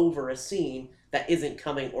playing over a scene that isn't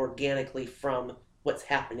coming organically from what's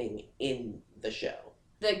happening in the show.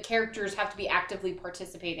 The characters have to be actively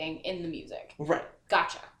participating in the music. Right.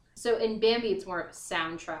 Gotcha. So in Bambi, it's more of a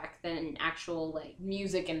soundtrack than actual, like,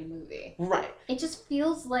 music in the movie. Right. It just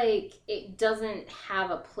feels like it doesn't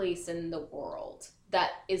have a place in the world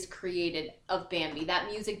that is created of Bambi.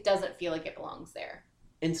 That music doesn't feel like it belongs there.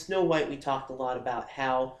 In Snow White, we talked a lot about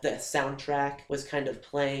how the soundtrack was kind of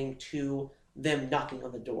playing to them knocking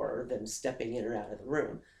on the door or them stepping in or out of the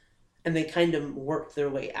room. And they kind of worked their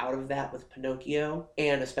way out of that with Pinocchio,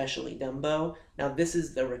 and especially Dumbo. Now this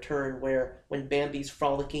is the return where when Bambi's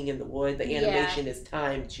frolicking in the wood, the animation is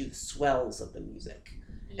timed to the swells of the music.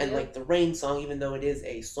 Yep. And like the rain song, even though it is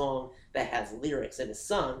a song that has lyrics and is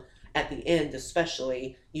sung, at the end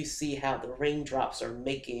especially, you see how the raindrops are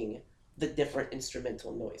making the different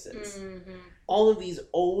instrumental noises. Mm-hmm. All of these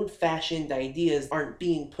old-fashioned ideas aren't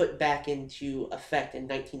being put back into effect in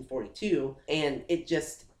 1942, and it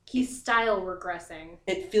just... He's style regressing.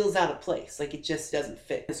 It feels out of place. Like, it just doesn't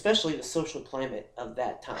fit. Especially the social climate of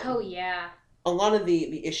that time. Oh, yeah. A lot of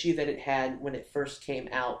the issue that it had when it first came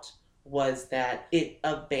out was that it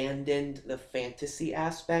abandoned the fantasy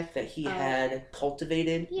aspect that he had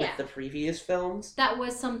cultivated with the previous films. That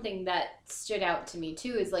was something that stood out to me,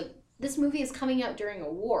 too, is like, this movie is coming out during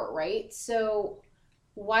a war, right? So...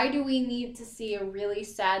 why do we need to see a really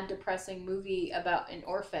sad, depressing movie about an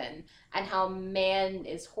orphan and how man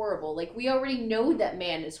is horrible? Like, we already know that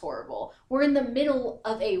man is horrible. We're in the middle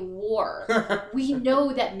of a war. We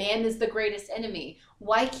know that man is the greatest enemy.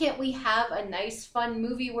 Why can't we have a nice, fun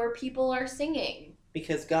movie where people are singing?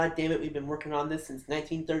 Because, God damn it, we've been working on this since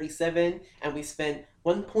 1937, and we spent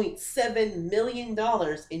 $1.7 million in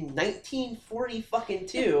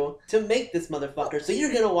 1942 to make this motherfucker. So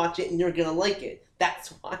you're gonna watch it and you're gonna like it. That's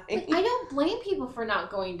why. I don't blame people for not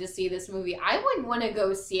going to see this movie. I wouldn't want to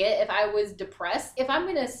go see it if I was depressed. If I'm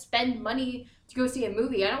going to spend money to go see a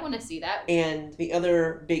movie, I don't want to see that. And the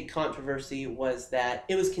other big controversy was that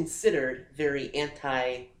it was considered very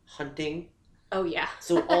anti-hunting. Oh, yeah.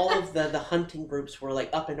 So all of the hunting groups were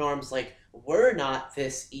like up in arms, like, we're not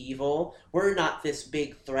this evil. We're not this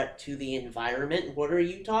big threat to the environment. What are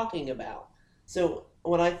you talking about? So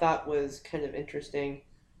what I thought was kind of interesting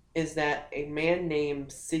is that a man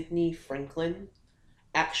named Sidney Franklin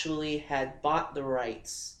actually had bought the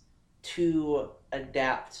rights to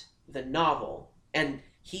adapt the novel. And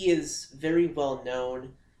he is very well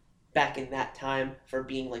known back in that time for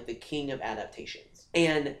being like the king of adaptations.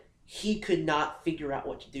 And he could not figure out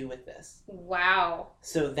what to do with this. Wow.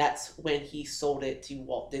 So that's when he sold it to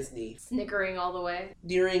Walt Disney. Snickering all the way.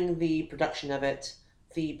 During the production of it,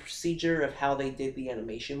 the procedure of how they did the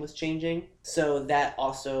animation was changing. So that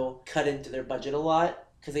also cut into their budget a lot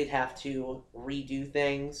because they'd have to redo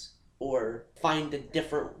things or find a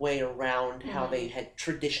different way around how they had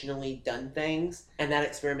traditionally done things. And that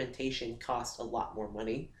experimentation cost a lot more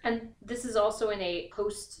money. And this is also in a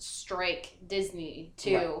post-strike Disney,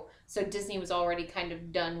 too. Right. So Disney was already kind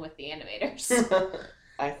of done with the animators.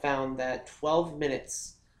 I found that 12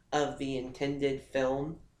 minutes of the intended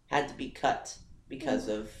film had to be cut because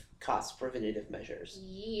of cost preventative measures.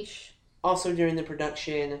 Yeesh. Also during the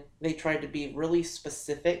production, they tried to be really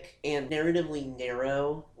specific and narratively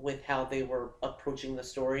narrow with how they were approaching the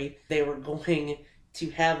story. They were going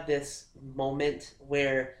to have this moment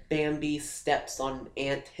where Bambi steps on an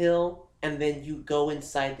anthill, and then you go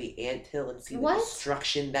inside the anthill and see the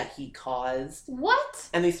destruction that he caused. What?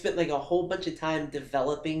 And they spent like a whole bunch of time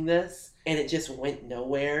developing this, and it just went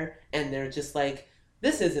nowhere. And they're just like,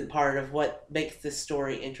 this isn't part of what makes this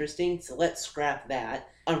story interesting, so let's scrap that.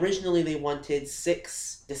 Originally, they wanted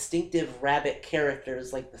 6 distinctive rabbit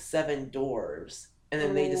characters like the 7 dwarves, and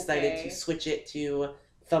then they decided to switch it to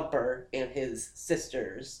Thumper and his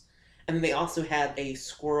sisters. And then they also had a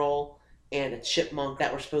squirrel and a chipmunk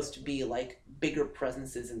that were supposed to be like bigger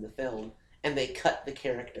presences in the film, and they cut the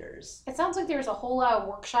characters. It sounds like there's a whole lot of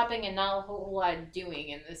workshopping and not a whole lot of doing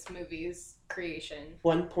in this movie's creation.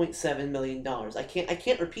 $1.7 million. I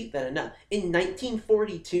can't repeat that enough. In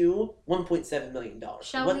 1942, $1.7 million.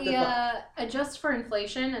 Shall we adjust for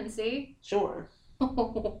inflation and see? Sure.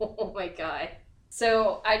 Oh my god.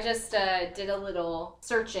 So I just did a little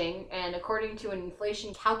searching, and according to an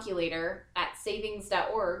inflation calculator at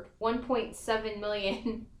savings.org, 1.7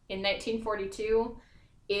 million in 1942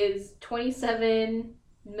 is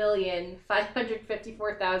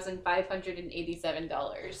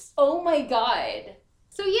 $27,554,587. Oh my god.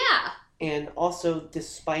 So yeah. And also,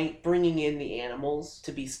 despite bringing in the animals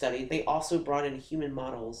to be studied, they also brought in human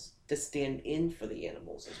models to stand in for the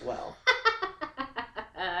animals as well.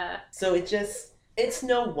 So it's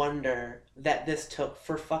no wonder that this took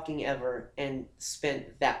for fucking ever and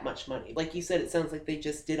spent that much money. Like you said, it sounds like they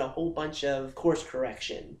just did a whole bunch of course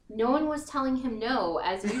correction. No one was telling him no,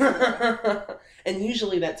 as usual. And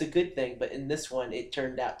usually that's a good thing, but in this one, it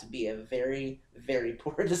turned out to be a very, very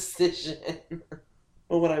poor decision.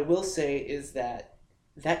 But what I will say is that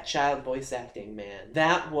child voice acting, man,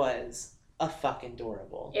 that was a fucking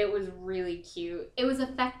adorable. It was really cute. It was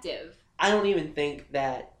effective. I don't even think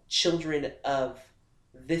that children of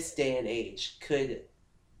this day and age could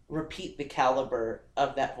repeat the caliber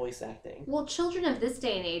of that voice acting. Well, children of this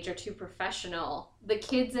day and age are too professional. The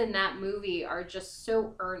kids in that movie are just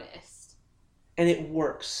so earnest. And it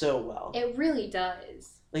works so well. It really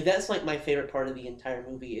does. Like, that's like my favorite part of the entire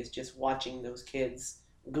movie is just watching those kids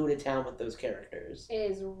go to town with those characters. It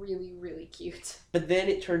is really, really cute. But then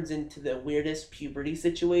it turns into the weirdest puberty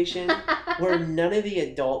situation where none of the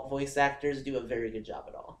adult voice actors do a very good job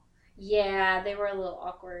at all. Yeah, they were a little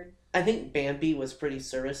awkward. I think Bambi was pretty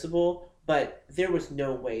serviceable, but there was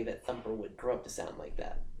no way that Thumper would grow up to sound like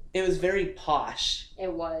that. It was very posh.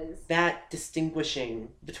 It was. That distinguishing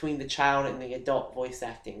between the child and the adult voice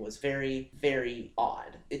acting was very, very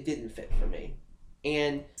odd. It didn't fit for me.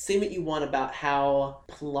 And say what you want about how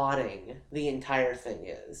plotting the entire thing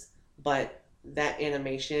is, but that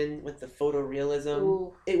animation with the photorealism,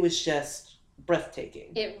 Ooh. It was just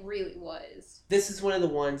breathtaking. It really was. This is one of the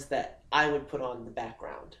ones that I would put on the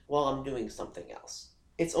background while I'm doing something else.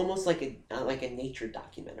 It's almost like a nature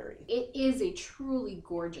documentary. It is a truly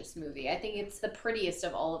gorgeous movie. I think it's the prettiest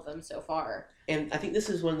of all of them so far. And I think this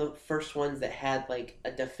is one of the first ones that had like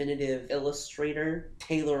a definitive illustrator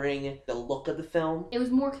tailoring the look of the film. It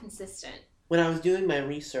was more consistent. When I was doing my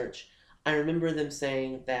research, I remember them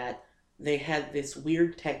saying that they had this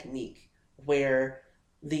weird technique where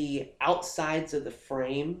the outsides of the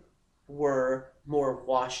frame were more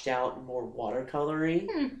washed out and more watercolory.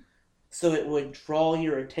 So it would draw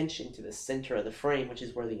your attention to the center of the frame, which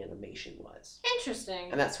is where the animation was.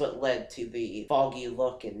 Interesting. And that's what led to the foggy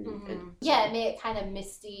look and yeah, it made it kind of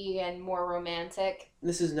misty and more romantic.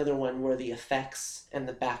 This is another one where the effects and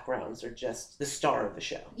the backgrounds are just the star of the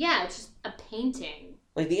show. Yeah, it's just a painting.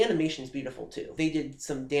 Like, the animation's beautiful, too. They did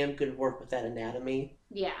some damn good work with that anatomy.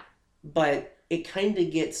 Yeah. But it kind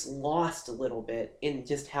of gets lost a little bit in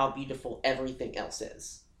just how beautiful everything else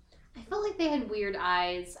is. I felt like they had weird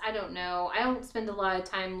eyes. I don't know. I don't spend a lot of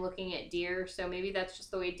time looking at deer, so maybe that's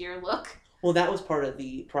just the way deer look. Well, that was part of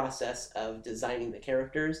the process of designing the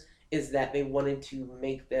characters, is that they wanted to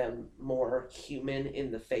make them more human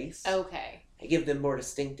in the face. Okay. Give them more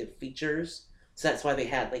distinctive features. So that's why they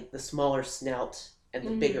had, like, the smaller snout and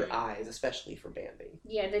the bigger eyes, especially for Bambi.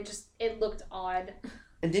 Yeah, it looked odd.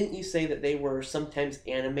 And didn't you say that they were sometimes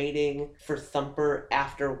animating for Thumper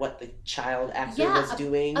after what the child actor was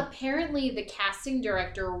doing? Apparently the casting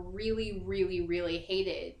director really, really, really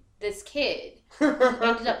hated this kid. He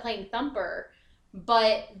ended up playing Thumper.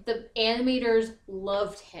 But the animators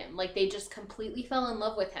loved him. Like, they just completely fell in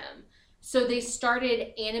love with him. So they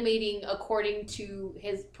started animating according to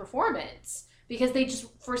his performance. Because they just,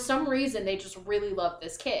 for some reason, they just really love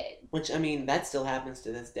this kid. Which, I mean, that still happens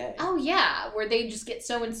to this day. Oh, yeah. Where they just get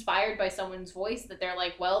so inspired by someone's voice that they're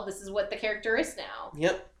like, well, this is what the character is now.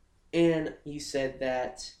 Yep. And you said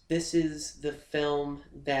that this is the film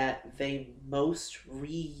that they most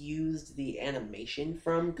reused the animation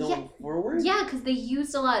from going forward? Yeah, because they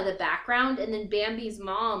used a lot of the background, and then Bambi's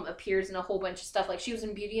mom appears in a whole bunch of stuff. Like, she was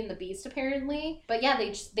in Beauty and the Beast, apparently. But yeah,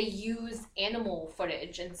 they use animal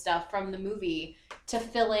footage and stuff from the movie to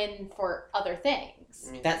fill in for other things.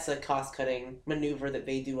 I mean, that's a cost-cutting maneuver that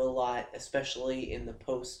they do a lot, especially in the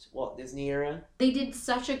post-Walt Disney era. They did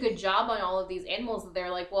such a good job on all of these animals that they're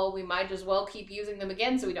like, well, we might as well keep using them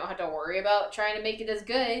again so we don't have to worry about trying to make it as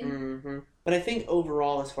good. Mm-hmm. But I think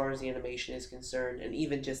overall, as far as the animation is concerned, and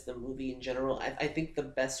even just the movie in general, I think the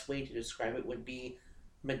best way to describe it would be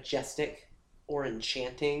majestic or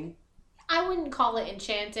enchanting. I wouldn't call it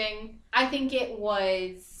enchanting. I think it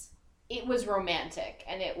was romantic,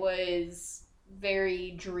 and it was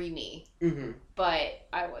very dreamy. Mm-hmm. But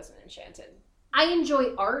I wasn't enchanted. I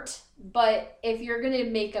enjoy art, but if you're going to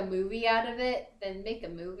make a movie out of it, then make a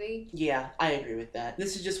movie. Yeah, I agree with that.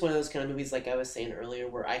 This is just one of those kind of movies, like I was saying earlier,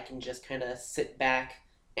 where I can just kind of sit back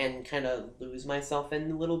and kind of lose myself in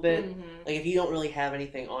a little bit. Mm-hmm. Like, if you don't really have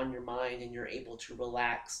anything on your mind and you're able to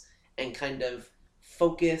relax and kind of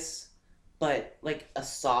focus, but like a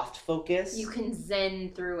soft focus. You can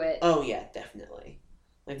zen through it. Oh, yeah, definitely.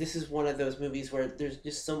 Like, this is one of those movies where there's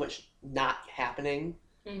just so much not happening.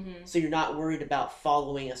 Mm-hmm. So you're not worried about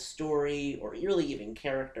following a story or really even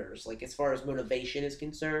characters, like as far as motivation is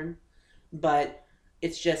concerned. But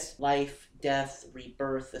it's just life, death,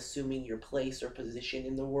 rebirth, assuming your place or position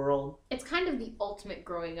in the world. It's kind of the ultimate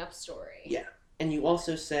growing up story. Yeah. And you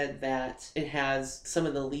also said that it has some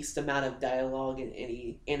of the least amount of dialogue in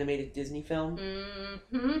any animated Disney film.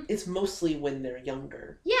 Mm-hmm. It's mostly when they're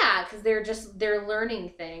younger. Yeah, because they're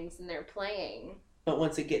learning things and they're playing. But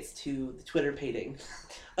once it gets to the Twitter painting,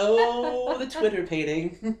 oh, the Twitter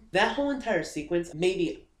painting. That whole entire sequence,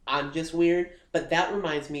 maybe I'm just weird, but that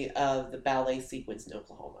reminds me of the ballet sequence in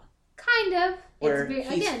Oklahoma. Kind of. Where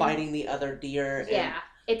he's fighting the other deer. Yeah,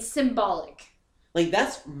 it's symbolic. Like,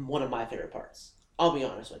 that's one of my favorite parts. I'll be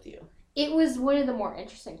honest with you. It was one of the more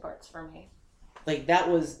interesting parts for me. Like, that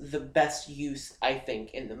was the best use, I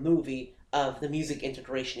think, in the movie of the music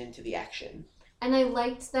integration into the action. And I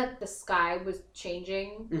liked that the sky was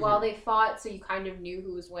changing while they fought, so you kind of knew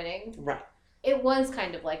who was winning. Right. It was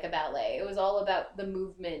kind of like a ballet. It was all about the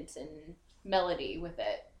movement and melody with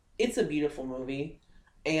it. It's a beautiful movie,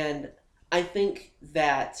 and I think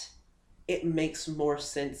that it makes more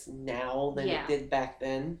sense now than it did back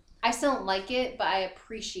then. I still don't like it, but I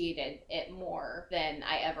appreciated it more than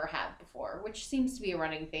I ever have before, which seems to be a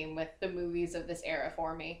running theme with the movies of this era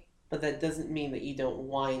for me. But that doesn't mean that you don't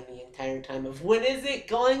whine the entire time of, when is it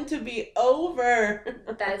going to be over?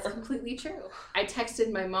 That is completely true. I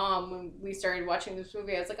texted my mom when we started watching this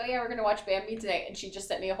movie. I was like, oh yeah, we're going to watch Bambi today. And she just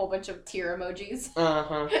sent me a whole bunch of tear emojis.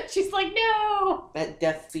 Uh-huh. She's like, no! That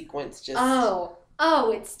death sequence just...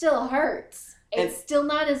 Oh, it still hurts. It's still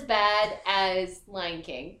not as bad as Lion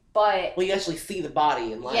King, but... Well, you actually see the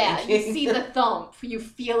body in Lion King. Yeah, you see the thump. You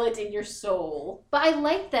feel it in your soul. But I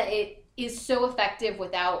like that it is so effective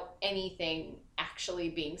without anything actually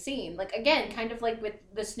being seen. Like, again, kind of like with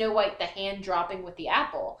the Snow White, the hand dropping with the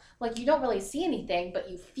apple. Like, you don't really see anything,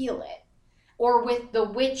 but you feel it. Or with the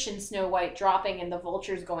witch in Snow White dropping and the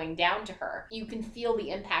vultures going down to her. You can feel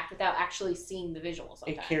the impact without actually seeing the visuals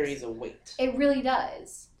sometimes. It carries a weight. It really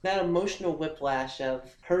does. That emotional whiplash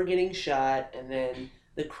of her getting shot and then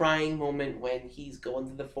the crying moment when he's going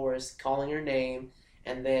through the forest calling her name,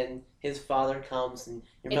 and then his father comes and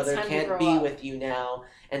your mother can't be with you now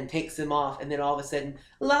and takes him off, and then all of a sudden,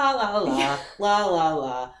 la la la, la la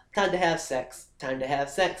la, time to have sex, time to have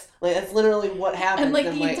sex. Like, that's literally what happens. And like,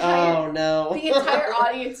 I'm like, oh no. The entire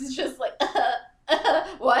audience is just like,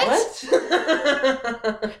 what?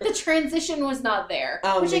 The transition was not there.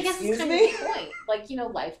 Which I guess is kind of the point.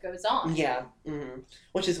 Like, life goes on. Yeah. Mm-hmm.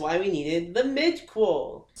 Which is why we needed the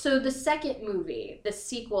midquel. So the second movie, the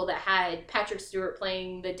sequel that had Patrick Stewart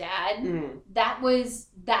playing the dad, that was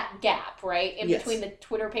that gap, right? In between the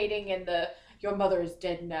Twitter painting and the your mother is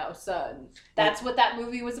dead now, son. That's what that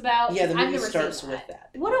movie was about? Yeah, the movie starts with that.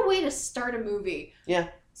 What a way to start a movie. Yeah.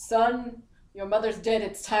 Son, your mother's dead,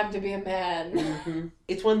 it's time to be a man. Mm-hmm.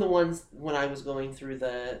 It's one of the ones when I was going through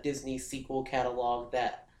the Disney sequel catalog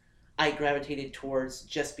that I gravitated towards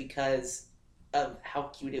just because of how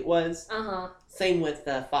cute it was. Uh-huh. Same with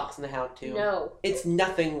Fox and the Hound too. No. It's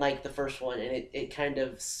nothing like the first one, and it kind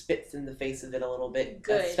of spits in the face of it a little bit.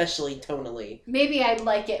 Good. Especially tonally. Maybe I'd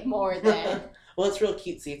like it more then. Well, it's real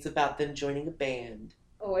cutesy. It's about them joining a band.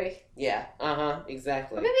 Oi. Yeah,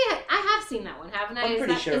 exactly. Or maybe I have seen that one, haven't I? I'm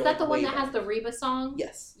pretty sure. Is that the one that has the Reba song?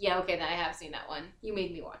 Yes. Yeah, okay, then I have seen that one. You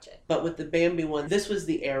made me watch it. But with the Bambi one, this was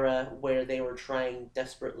the era where they were trying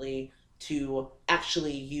desperately to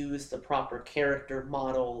actually use the proper character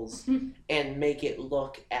models and make it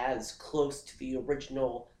look as close to the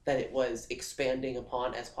original that it was expanding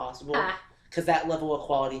upon as possible. Because that level of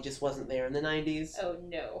quality just wasn't there in the 90s. Oh,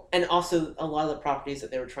 no. And also, a lot of the properties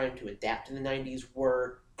that they were trying to adapt in the 90s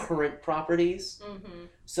were current properties. Mm-hmm.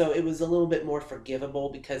 So it was a little bit more forgivable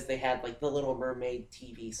because they had, like, the Little Mermaid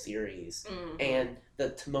TV series and the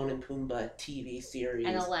Timon and Pumbaa TV series.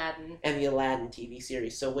 And Aladdin. And the Aladdin TV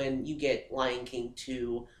series. So when you get Lion King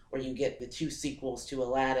 2, or you get the 2 sequels to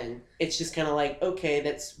Aladdin, it's just kind of like, okay,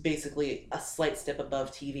 that's basically a slight step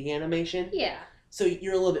above TV animation. Yeah. So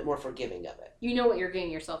you're a little bit more forgiving of it. You know what you're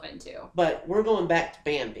getting yourself into. But we're going back to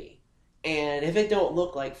Bambi. And if it don't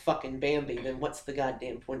look like fucking Bambi, then what's the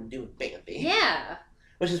goddamn point of doing Bambi? Yeah.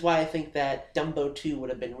 Which is why I think that Dumbo 2 would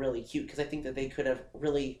have been really cute, because I think that they could have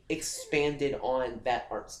really expanded on that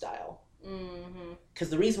art style. Because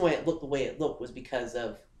the reason why it looked the way it looked was because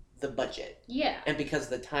of the budget. Yeah. And because of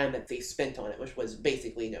the time that they spent on it, which was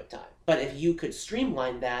basically no time. But if you could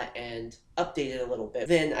streamline that and update it a little bit,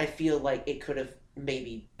 then I feel like it could have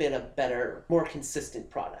maybe been a better, more consistent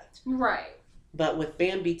product. Right. But with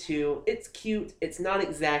Bambi 2, it's cute. It's not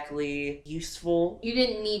exactly useful. You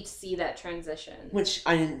didn't need to see that transition. Which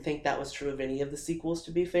I didn't think that was true of any of the sequels,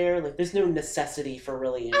 to be fair. Like, there's no necessity for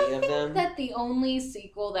really any of them. I think that the only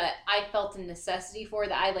sequel that I felt a necessity for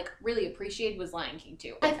that I, like, really appreciated was Lion King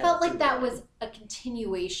 2. I felt like that was a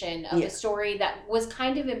continuation of a story that was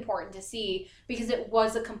kind of important to see because it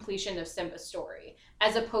was a completion of Simba's story,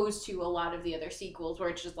 as opposed to a lot of the other sequels where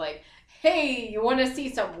it's just like, hey, you want to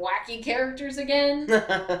see some wacky characters again?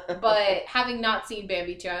 But having not seen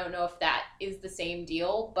Bambi 2, I don't know if that is the same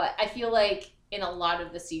deal, but I feel like in a lot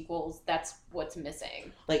of the sequels, that's what's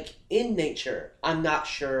missing. Like, in nature, I'm not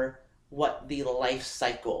sure what the life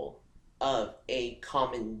cycle of a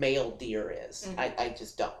common male deer is. I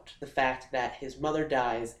just don't. The fact that his mother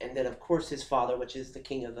dies, and then, of course, his father, which is the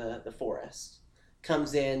king of the forest,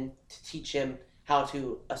 comes in to teach him how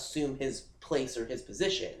to assume his place or his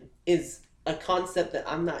position is a concept that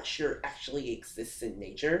I'm not sure actually exists in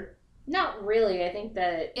nature. Not really. I think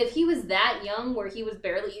that if he was that young where he was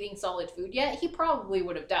barely eating solid food yet, he probably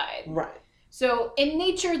would have died. Right. So in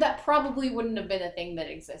nature, that probably wouldn't have been a thing that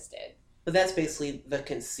existed. But that's basically the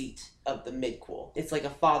conceit of the midquel. It's like a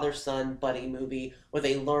father-son buddy movie where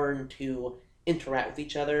they learn to interact with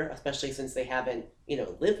each other, especially since they haven't,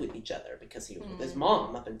 lived with each other because he was with his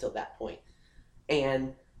mom up until that point.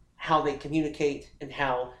 And how they communicate and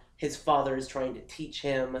how his father is trying to teach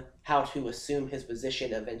him how to assume his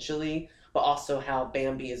position eventually, but also how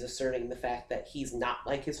Bambi is asserting the fact that he's not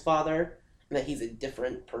like his father and that he's a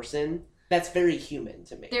different person. That's very human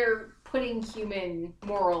to me. They're putting human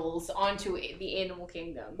morals onto the animal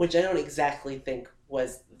kingdom. Which I don't exactly think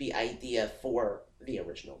was the idea for the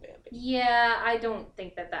original Bambi. Yeah, I don't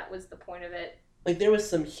think that was the point of it. Like, there was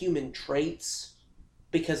some human traits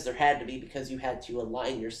because there had to be, because you had to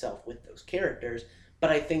align yourself with those characters. But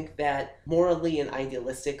I think that morally and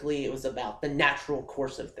idealistically, it was about the natural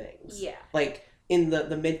course of things. Yeah. Like, in the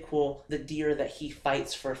midquel, the deer that he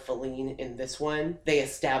fights for Feline in this one, they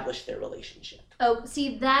establish their relationship. Oh,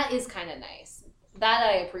 see, that is kind of nice. That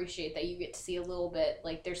I appreciate, that you get to see a little bit,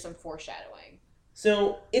 like, there's some foreshadowing.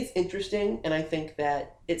 So, it's interesting, and I think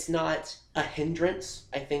that it's not a hindrance.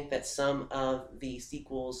 I think that some of the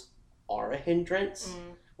sequels are a hindrance.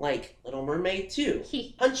 Like Little Mermaid 2,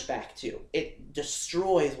 Hunchback 2. It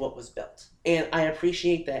destroys what was built. And I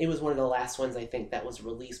appreciate that it was one of the last ones, I think, that was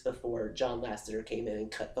released before John Lasseter came in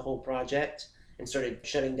and cut the whole project and started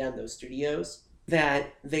shutting down those studios.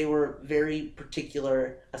 That they were very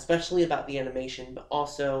particular, especially about the animation, but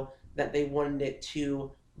also that they wanted it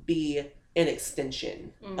to be an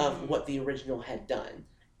extension of what the original had done,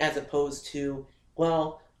 as opposed to,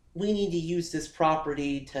 well, we need to use this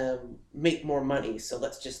property to make more money, so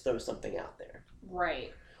let's just throw something out there.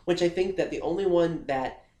 Right. Which I think that the only one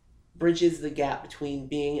that bridges the gap between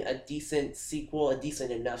being a decent sequel, a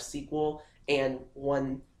decent enough sequel, and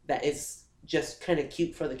one that is just kind of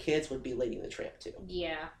cute for the kids would be Lady and the Tramp 2.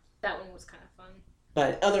 Yeah, that one was kind of fun.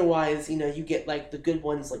 But otherwise, you get like the good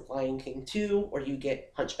ones like Lion King 2, or you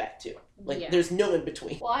get Hunchback 2. Like, there's no in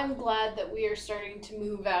between. Well, I'm glad that we are starting to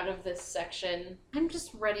move out of this section. I'm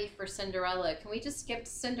just ready for Cinderella. Can we just skip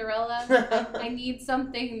Cinderella? I need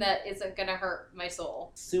something that isn't going to hurt my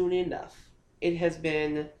soul. Soon enough. It has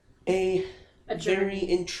been a very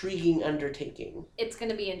intriguing undertaking. It's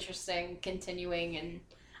going to be interesting continuing, and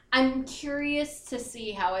I'm curious to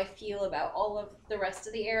see how I feel about all of the rest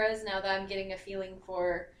of the eras now that I'm getting a feeling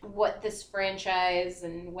for what this franchise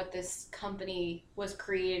and what this company was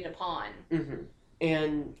created upon. Mm-hmm.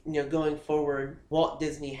 And, going forward, Walt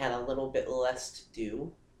Disney had a little bit less to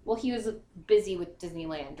do. Well, he was busy with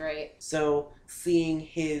Disneyland, right? So seeing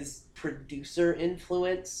his producer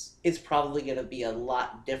influence is probably going to be a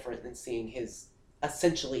lot different than seeing his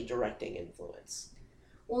essentially directing influence.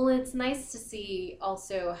 Well, it's nice to see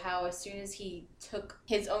also how as soon as he took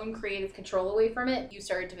his own creative control away from it, you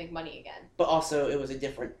started to make money again. But also, it was a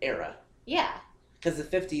different era. Yeah. Because the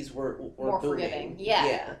 50s were more booming. Forgiving.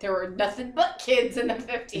 Yeah. There were nothing but kids in the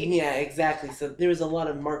 50s. Yeah, exactly. So there was a lot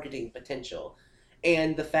of marketing potential.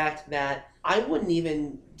 And the fact that I wouldn't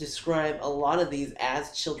even describe a lot of these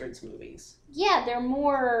as children's movies. Yeah, they're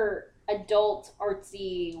more adult,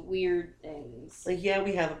 artsy, weird things. Like, yeah,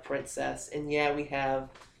 we have a princess, and yeah, we have,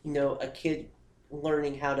 a kid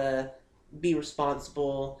learning how to be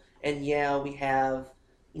responsible, and yeah, we have,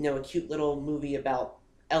 a cute little movie about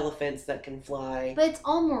elephants that can fly. But it's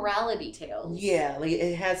all morality tales. Yeah, like,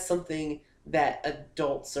 it has something that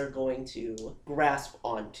adults are going to grasp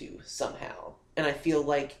onto somehow. And I feel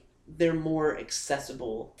like they're more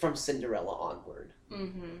accessible from Cinderella onward.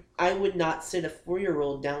 Mm-hmm. I would not sit a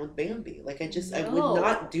 4-year-old down with Bambi. Like, I would No.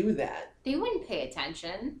 not do that. They wouldn't pay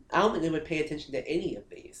attention. I don't think they would pay attention to any of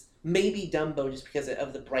these. Maybe Dumbo just because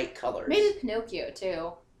of the bright colors. Maybe Pinocchio,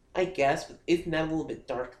 too. I guess, but isn't that a little bit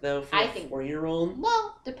dark, though, for a 4-year-old?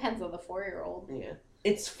 Well, depends on the 4-year-old. Yeah.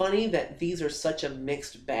 It's funny that these are such a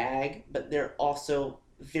mixed bag, but they're also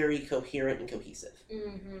very coherent and cohesive.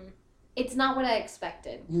 Mm-hmm. It's not what I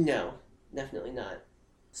expected. No, definitely not.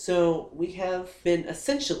 So we have been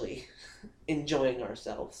essentially enjoying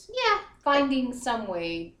ourselves. Yeah, finding some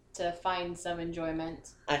way to find some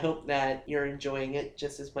enjoyment. I hope that you're enjoying it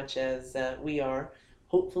just as much as we are.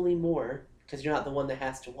 Hopefully more, because you're not the one that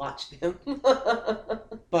has to watch them.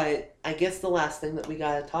 But I guess the last thing that we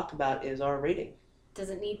gotta talk about is our rating. Does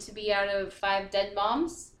it need to be out of 5 dead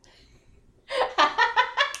moms?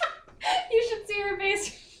 You should see her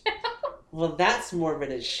face. Well, that's morbid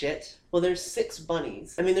as shit. Well, there's 6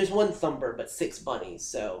 bunnies. I mean, there's 1 thumper, but 6 bunnies,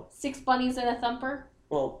 so... 6 bunnies and a thumper?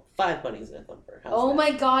 Well, 5 bunnies and a thumper. How's oh that?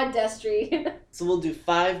 my god, Destry. So we'll do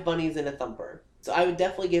 5 bunnies and a thumper. So I would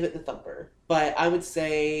definitely give it the thumper. But I would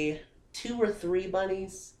say 2 or 3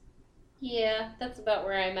 bunnies. Yeah, that's about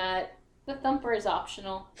where I'm at. The thumper is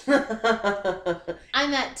optional.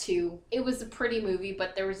 I'm at 2. It was a pretty movie,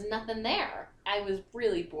 but there was nothing there. I was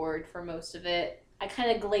really bored for most of it. I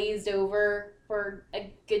kind of glazed over for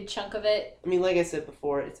a good chunk of it. I mean, like I said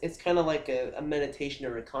before, it's kind of like a meditation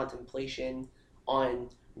or a contemplation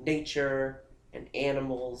on nature and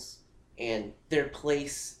animals and their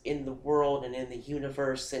place in the world and in the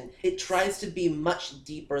universe, and it tries to be much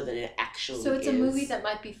deeper than it actually is. So it's a movie that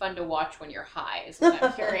might be fun to watch when you're high, is what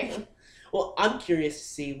I'm hearing. Well, I'm curious to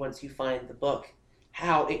see, once you find the book,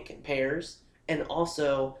 how it compares, and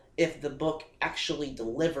also if the book actually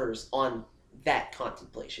delivers on that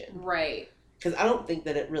contemplation. Right. Because I don't think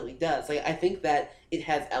that it really does. Like, I think that it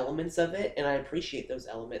has elements of it, and I appreciate those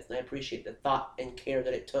elements, and I appreciate the thought and care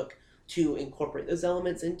that it took to incorporate those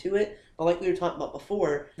elements into it. But like we were talking about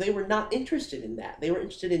before, they were not interested in that. They were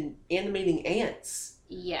interested in animating ants.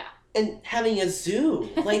 Yeah. And having a zoo.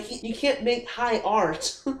 Like, you can't make high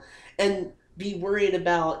art and be worried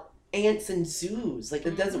about ants and zoos. Like,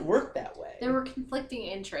 it doesn't work that way. There were conflicting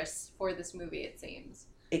interests for this movie, it seems.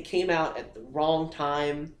 It came out at the wrong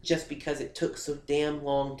time just because it took so damn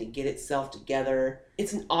long to get itself together.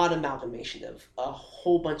 It's an odd amalgamation of a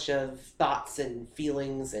whole bunch of thoughts and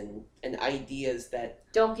feelings and ideas that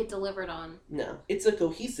don't get delivered on. No. It's a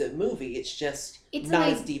cohesive movie. It's just not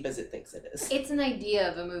as deep as it thinks it is. It's an idea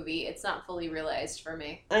of a movie. It's not fully realized for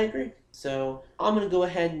me. I agree. So I'm going to go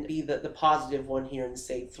ahead and be the positive one here and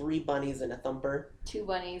say 3 bunnies and a thumper. 2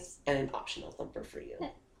 bunnies. And an optional thumper for you.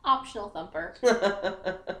 Optional thumper.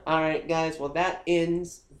 Alright, guys. Well, that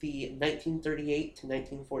ends the 1938 to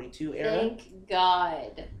 1942 era. Thank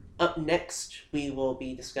God. Up next, we will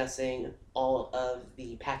be discussing all of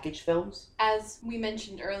the package films. As we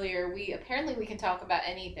mentioned earlier, we can talk about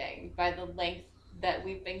anything by the length that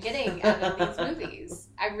we've been getting out of these movies.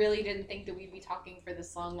 I really didn't think that we'd be talking for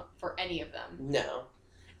this long for any of them. No.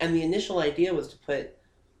 And the initial idea was to put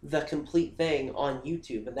the complete thing on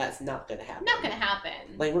YouTube, and that's not going to happen. Not going to happen.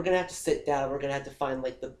 Like, we're going to have to sit down, we're going to have to find,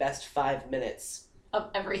 like, the best 5 minutes of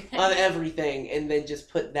everything. And then just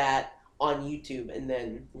put that on YouTube and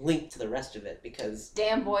then link to the rest of it, because...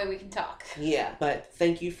 Damn boy, we can talk. Yeah, but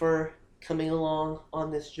thank you for coming along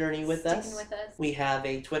on this journey with us. Sticking with us. We have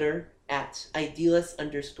a Twitter at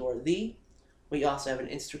idealist_the. We also have an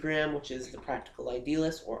Instagram, which is The Practical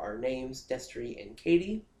Idealist, or our names, Destry and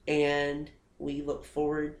Katie. And we look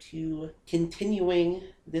forward to continuing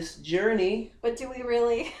this journey. But do we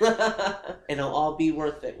really? And it'll all be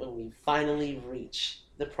worth it when we finally reach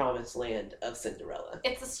the promised land of Cinderella.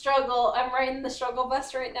 It's a struggle. I'm riding the struggle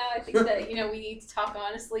bus right now. I think that, we need to talk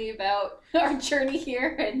honestly about our journey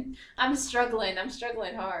here, and I'm struggling. I'm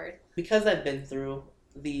struggling hard. Because I've been through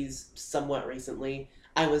these somewhat recently,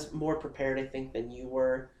 I was more prepared, I think, than you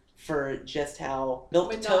were for just how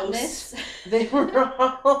milquetoast they were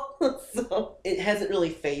all. So it hasn't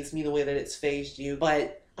really fazed me the way that it's fazed you,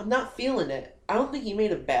 but I'm not feeling it. I don't think you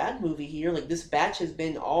made a bad movie here. Like, this batch has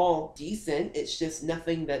been all decent. It's just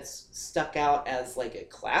nothing that's stuck out as, like, a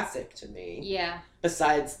classic to me. Yeah.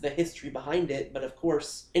 Besides the history behind it. But, of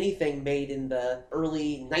course, anything made in the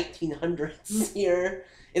early 1900s here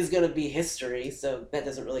is going to be history, so that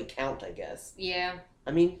doesn't really count, I guess. Yeah.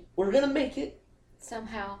 I mean, we're going to make it.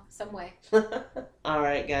 Somehow, some way.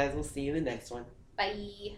 Alright, guys, we'll see you in the next one. Bye.